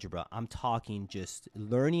your algebra. I'm talking just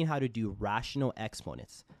learning how to do rational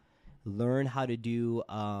exponents. Learn how to do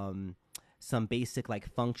some basic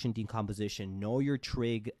like function decomposition. Know your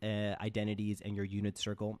trig identities and your unit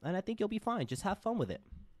circle, and I think you'll be fine. Just have fun with it.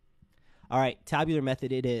 All right, tabular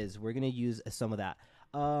method it is. We're going to use some of that.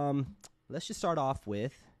 Let's just start off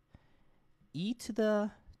with e to the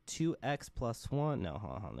 2x plus 1. No,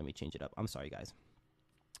 hold on. Let me change it up. I'm sorry, guys.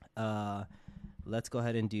 Let's go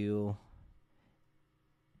ahead and do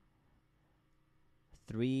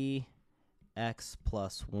 3x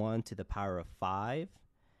plus 1 to the power of 5.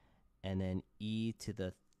 And then e to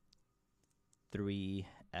the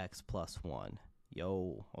 3x plus 1.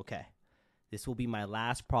 Yo, okay. This will be my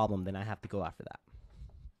last problem, then I have to go after that.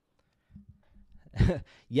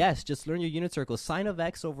 Yes, just learn your unit circles. Sine of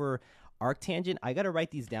x over arctangent. I got to write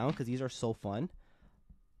these down because these are so fun.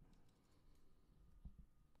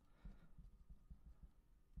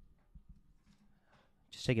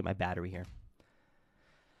 Just checking my battery here.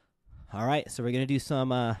 All right, so we're going to do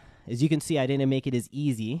some, as you can see, I didn't make it as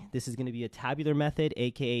easy. This is going to be a tabular method,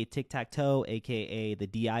 a.k.a. tic-tac-toe, a.k.a. the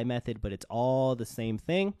DI method, but it's all the same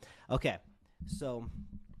thing. Okay, so,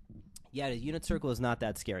 yeah, the unit circle is not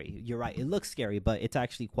that scary. You're right. It looks scary, but it's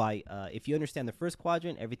actually quite, if you understand the first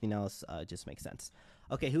quadrant, everything else just makes sense.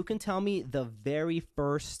 Okay, who can tell me the very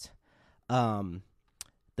first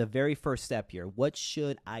step here? What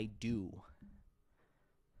should I do?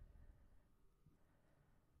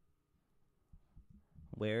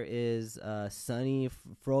 Where is Sunny?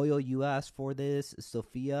 Froyo, you asked for this.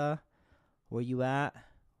 Sophia, where you at?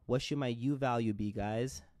 What should my U value be,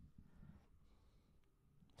 guys?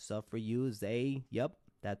 So for you, Zay, yep,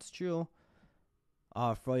 that's true.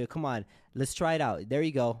 Froyo, come on. Let's try it out. There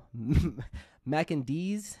you go. Mac and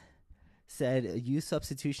D's said U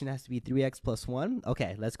substitution has to be 3x plus 1.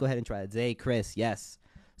 Okay, let's go ahead and try it. Zay, Chris, yes.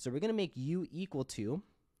 So we're going to make U equal to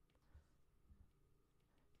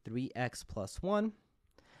 3x plus 1.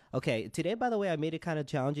 Okay, today, by the way, I made it kind of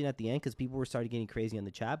challenging at the end because people were starting getting crazy on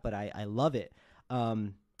the chat, but I love it.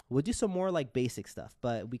 We'll do some more like basic stuff,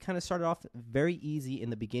 but we kind of started off very easy in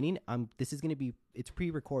the beginning. This is going to be, it's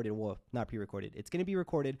pre-recorded. Well, not pre-recorded. It's going to be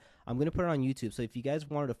recorded. I'm going to put it on YouTube. So if you guys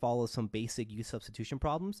wanted to follow some basic U substitution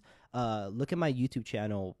problems, look at my YouTube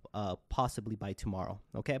channel possibly by tomorrow.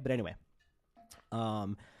 Okay, but anyway.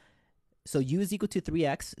 So U is equal to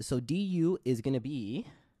 3x. So du is going to be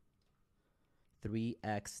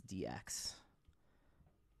 3x dx.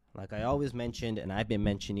 Like I always mentioned, and I've been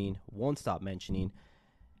mentioning, won't stop mentioning,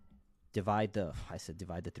 divide the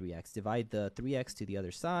 3x. Divide the 3x to the other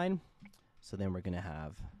side. So then we're going to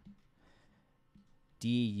have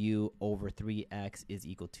du over 3x is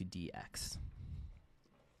equal to dx.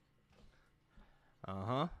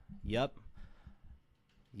 Yep.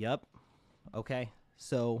 Okay.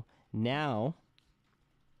 So now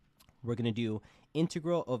we're going to do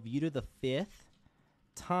integral of u to the 5th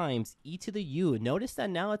times e to the u. Notice that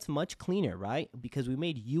now it's much cleaner, right? Because we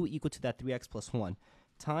made u equal to that 3x plus 1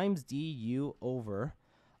 times du over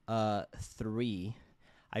 3.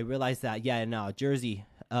 I realized that. Yeah, no, Jersey.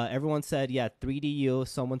 Everyone said, yeah, 3DU.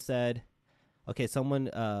 Someone said, okay, someone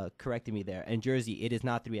corrected me there. And Jersey, it is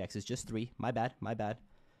not 3X. It's just 3. My bad. My bad.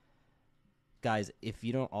 Guys, if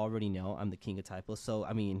you don't already know, I'm the king of typos. So,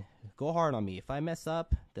 I mean, go hard on me. If I mess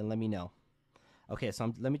up, then let me know. Okay,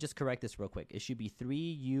 so let me just correct this real quick. It should be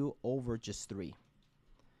 3U over just 3.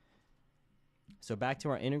 So back to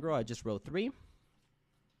our integral, I just wrote 3.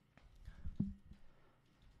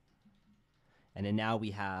 And then now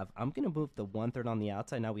we have, I'm going to move the 1/3 on the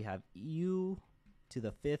outside. Now we have u to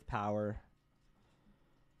the 5th power.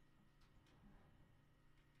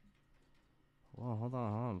 Well, hold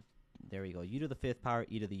on. There we go. U to the 5th power,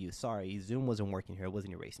 e to the u. Sorry, Zoom wasn't working here. It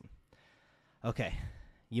wasn't erasing. Okay.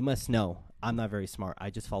 You must know I'm not very smart. I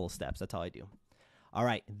just follow steps. That's all I do. All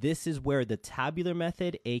right. This is where the tabular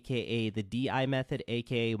method, a.k.a. the DI method,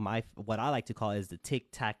 a.k.a. what I like to call is the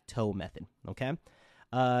tic-tac-toe method. Okay?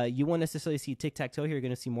 You won't necessarily see tic-tac-toe here. You're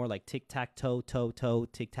going to see more like tic-tac-toe, toe,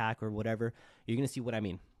 tic-tac, or whatever. You're going to see what I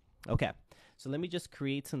mean. Okay. So let me just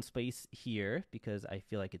create some space here because I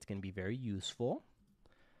feel like it's going to be very useful.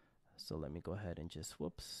 So let me go ahead and just,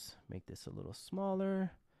 make this a little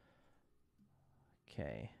smaller.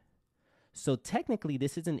 Okay. So technically,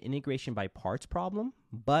 this is an integration by parts problem,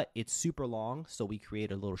 but it's super long. So we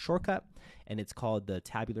create a little shortcut, and it's called the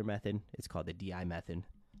tabular method. It's called the DI method.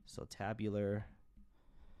 So tabular,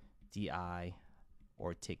 DI,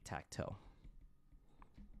 or tic-tac-toe.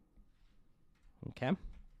 Okay.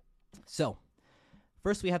 So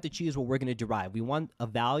first, we have to choose what we're going to derive. We want a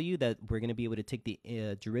value that we're going to be able to take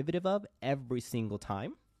the derivative of every single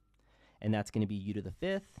time, and that's going to be u to the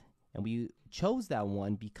 5th. And we chose that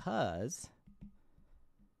one because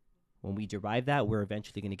when we derive that, we're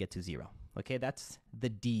eventually going to get to 0. Okay, that's the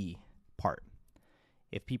D part.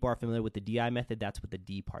 If people are familiar with the DI method, that's what the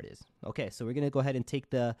D part is. Okay, so we're going to go ahead and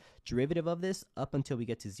take the derivative of this up until we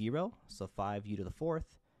get to 0. So 5u to the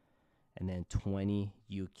 4th, and then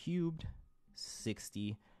 20u cubed,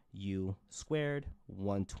 60u squared,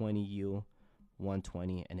 120u,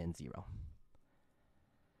 120, and then 0.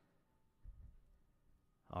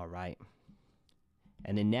 All right.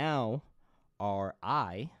 And then now our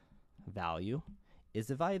I value is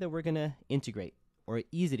the value that we're going to integrate, or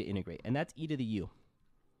easy to integrate, and that's e to the u.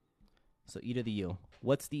 So e to the u.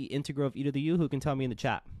 What's the integral of e to the u? Who can tell me in the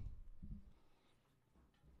chat?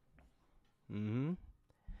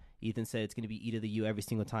 Ethan said it's going to be e to the u every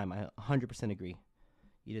single time. I 100% agree.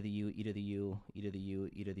 E to the u, e to the u, e to the u,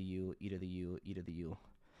 e to the u, e to the u, e to the u.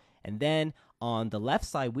 And then on the left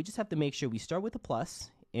side, we just have to make sure we start with a plus,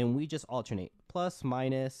 and we just alternate. Plus,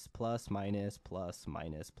 minus, plus, minus, plus,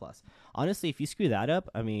 minus, plus. Honestly, if you screw that up,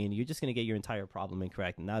 I mean, you're just going to get your entire problem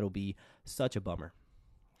incorrect, and that'll be such a bummer.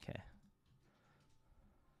 Okay.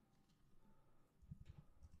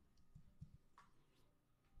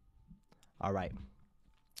 All right.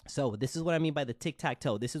 So this is what I mean by the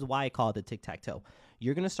tic-tac-toe. This is why I call it the tic-tac-toe.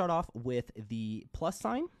 You're going to start off with the plus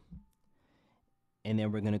sign, and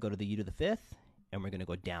then we're going to go to the u to the 5th, and we're going to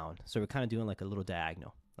go down. So we're kind of doing like a little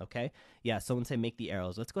diagonal. Okay. Yeah. Someone said make the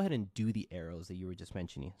arrows. Let's go ahead and do the arrows that you were just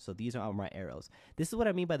mentioning. So these are my arrows. This is what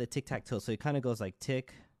I mean by the tic-tac-toe. So it kind of goes like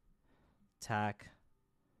tick, tack,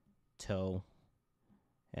 toe.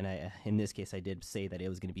 And in this case, I did say that it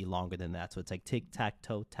was going to be longer than that. So it's like tick, tack,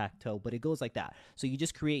 toe, but it goes like that. So you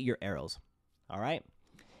just create your arrows. All right.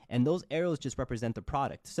 And those arrows just represent the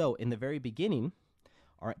product. So in the very beginning,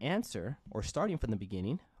 our answer, or starting from the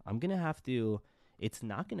beginning, I'm going to have to, it's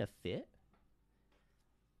not going to fit.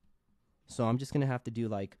 So I'm just going to have to do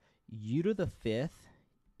like u to the 5th,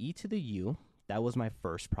 e to the u. That was my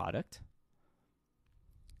first product.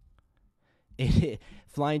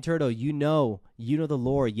 Flying Turtle, you know the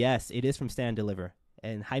lore. Yes, it is from Stand Deliver.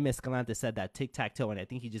 And Jaime Escalante said that tic-tac-toe, and I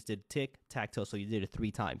think he just did tic-tac-toe, so he did it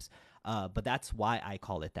 3 times. But that's why I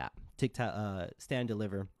call it that. Stand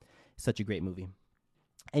Deliver, such a great movie.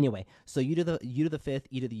 Anyway, so u to the 5th,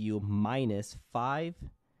 e to the u, minus 5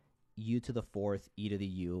 u to the 4th, e to the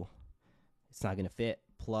u. It's not going to fit.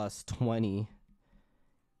 Plus 20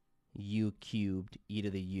 u cubed, e to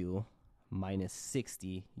the u, minus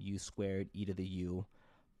 60 u squared, e to the u,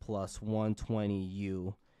 plus 120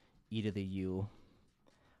 u, e to the u,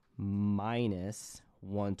 minus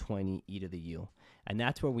 120 e to the u. And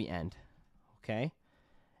that's where we end. Okay?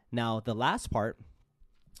 Now, the last part,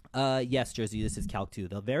 yes, Jersey, this is Calc 2.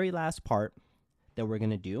 The very last part that we're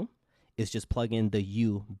going to do is just plug in the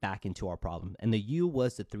u back into our problem. And the u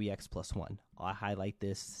was the 3x plus 1. I'll highlight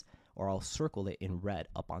this, or I'll circle it in red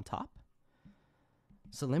up on top.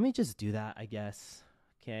 So let me just do that, I guess.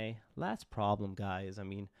 Okay, last problem, guys. I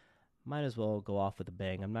mean, might as well go off with a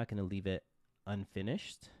bang. I'm not going to leave it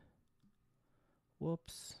unfinished.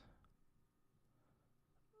 Whoops.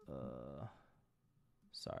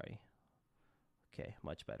 Sorry. Okay,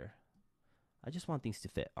 much better. I just want things to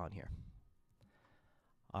fit on here.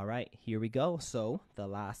 All right, here we go. So the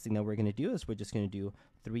last thing that we're going to do is we're just going to do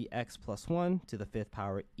 3x plus 1 to the 5th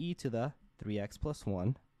power e to the 3x plus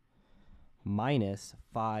 1 minus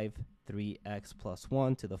 5 3x plus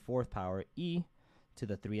 1 to the 4th power e to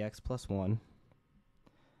the 3x plus 1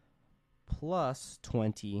 plus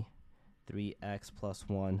 20 3x plus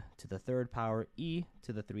 1 to the 3rd power e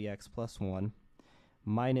to the 3x plus 1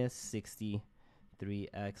 minus 60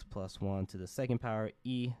 3x plus 1 to the 2nd power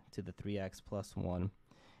e to the 3x plus 1,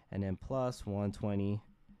 and then plus 120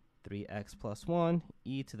 3x plus 1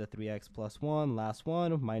 e to the 3x plus 1, last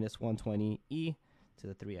one, minus 120 e to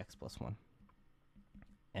the 3x plus 1.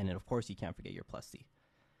 And then, of course, you can't forget your plus c.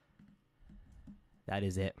 That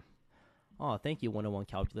is it. Oh, thank you, 101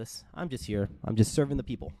 Calculus. I'm just here. I'm just serving the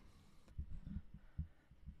people.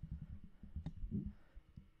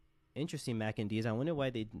 Interesting, Mac and D's. I wonder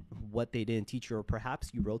what they didn't teach you, or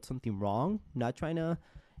perhaps you wrote something wrong. Not trying to,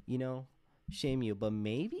 shame you, but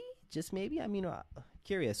maybe, just maybe. I mean,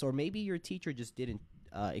 curious, or maybe your teacher just didn't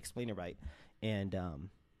explain it right, and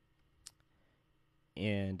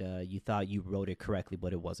you thought you wrote it correctly,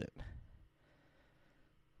 but it wasn't.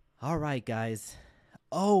 All right, guys.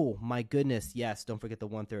 Oh my goodness, yes. Don't forget the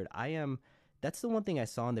 1/3. That's the one thing I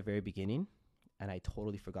saw in the very beginning, and I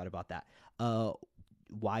totally forgot about that.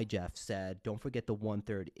 Jeff said, don't forget the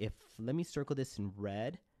 1/3. Let me circle this in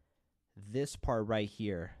red. This part right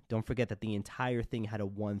here, don't forget that the entire thing had a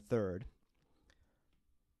 1/3.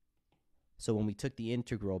 So when we took the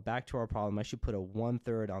integral back to our problem, I should put a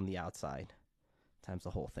 1/3 on the outside times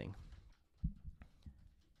the whole thing.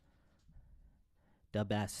 The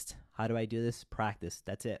best. How do I do this? Practice.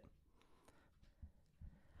 That's it.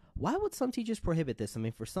 Why would some teachers prohibit this? I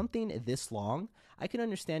mean, for something this long, I can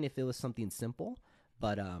understand if it was something simple.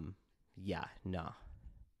 But, yeah, no.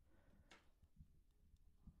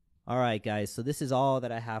 All right, guys. So this is all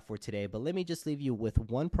that I have for today. But let me just leave you with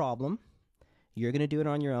one problem. You're going to do it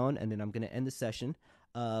on your own, and then I'm going to end the session.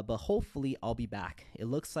 But hopefully I'll be back. It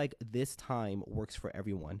looks like this time works for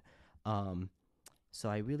everyone. So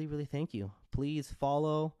I really, really thank you. Please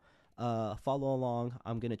follow along.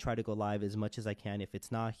 I'm going to try to go live as much as I can. If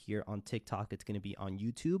it's not here on TikTok, it's going to be on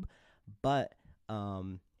YouTube. But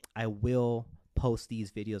I will post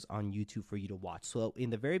these videos on YouTube for you to watch. So in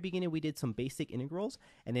the very beginning, we did some basic integrals,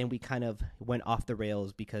 and then we kind of went off the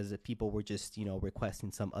rails because people were just,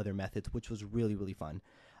 requesting some other methods, which was really, really fun.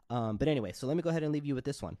 But anyway, so let me go ahead and leave you with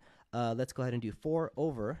this one. Let's go ahead and do 4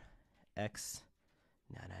 over x.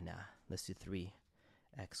 Let's do 3x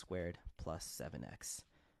squared plus 7x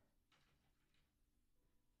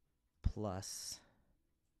plus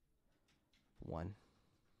 1.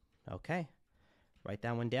 Okay. Write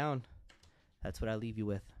that one down. That's what I leave you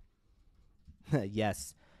with.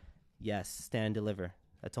 Yes. Stand and deliver.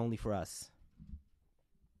 That's only for us.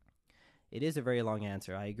 It is a very long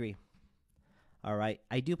answer. I agree. All right.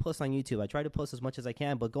 I do post on YouTube. I try to post as much as I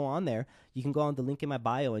can, but go on there. You can go on the link in my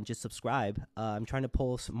bio and just subscribe. I'm trying to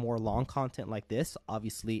post more long content like this,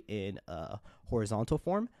 obviously in horizontal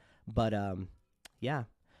form. But, yeah.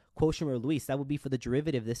 Quotient or Luis, that would be for the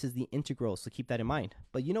derivative. This is the integral, so keep that in mind.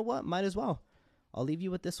 But you know what? Might as well. I'll leave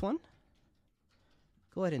you with this one.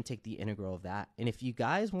 Go ahead and take the integral of that. And if you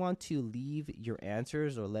guys want to leave your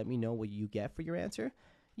answers or let me know what you get for your answer,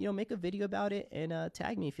 make a video about it and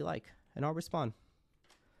tag me if you like, and I'll respond.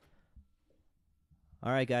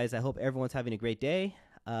 All right, guys, I hope everyone's having a great day.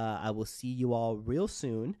 I will see you all real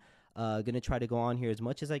soon. Going to try to go on here as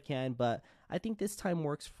much as I can, but I think this time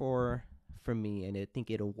works for me, and I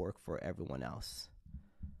think it'll work for everyone else.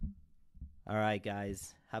 All right,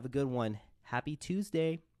 guys, have a good one. Happy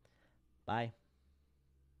Tuesday. Bye.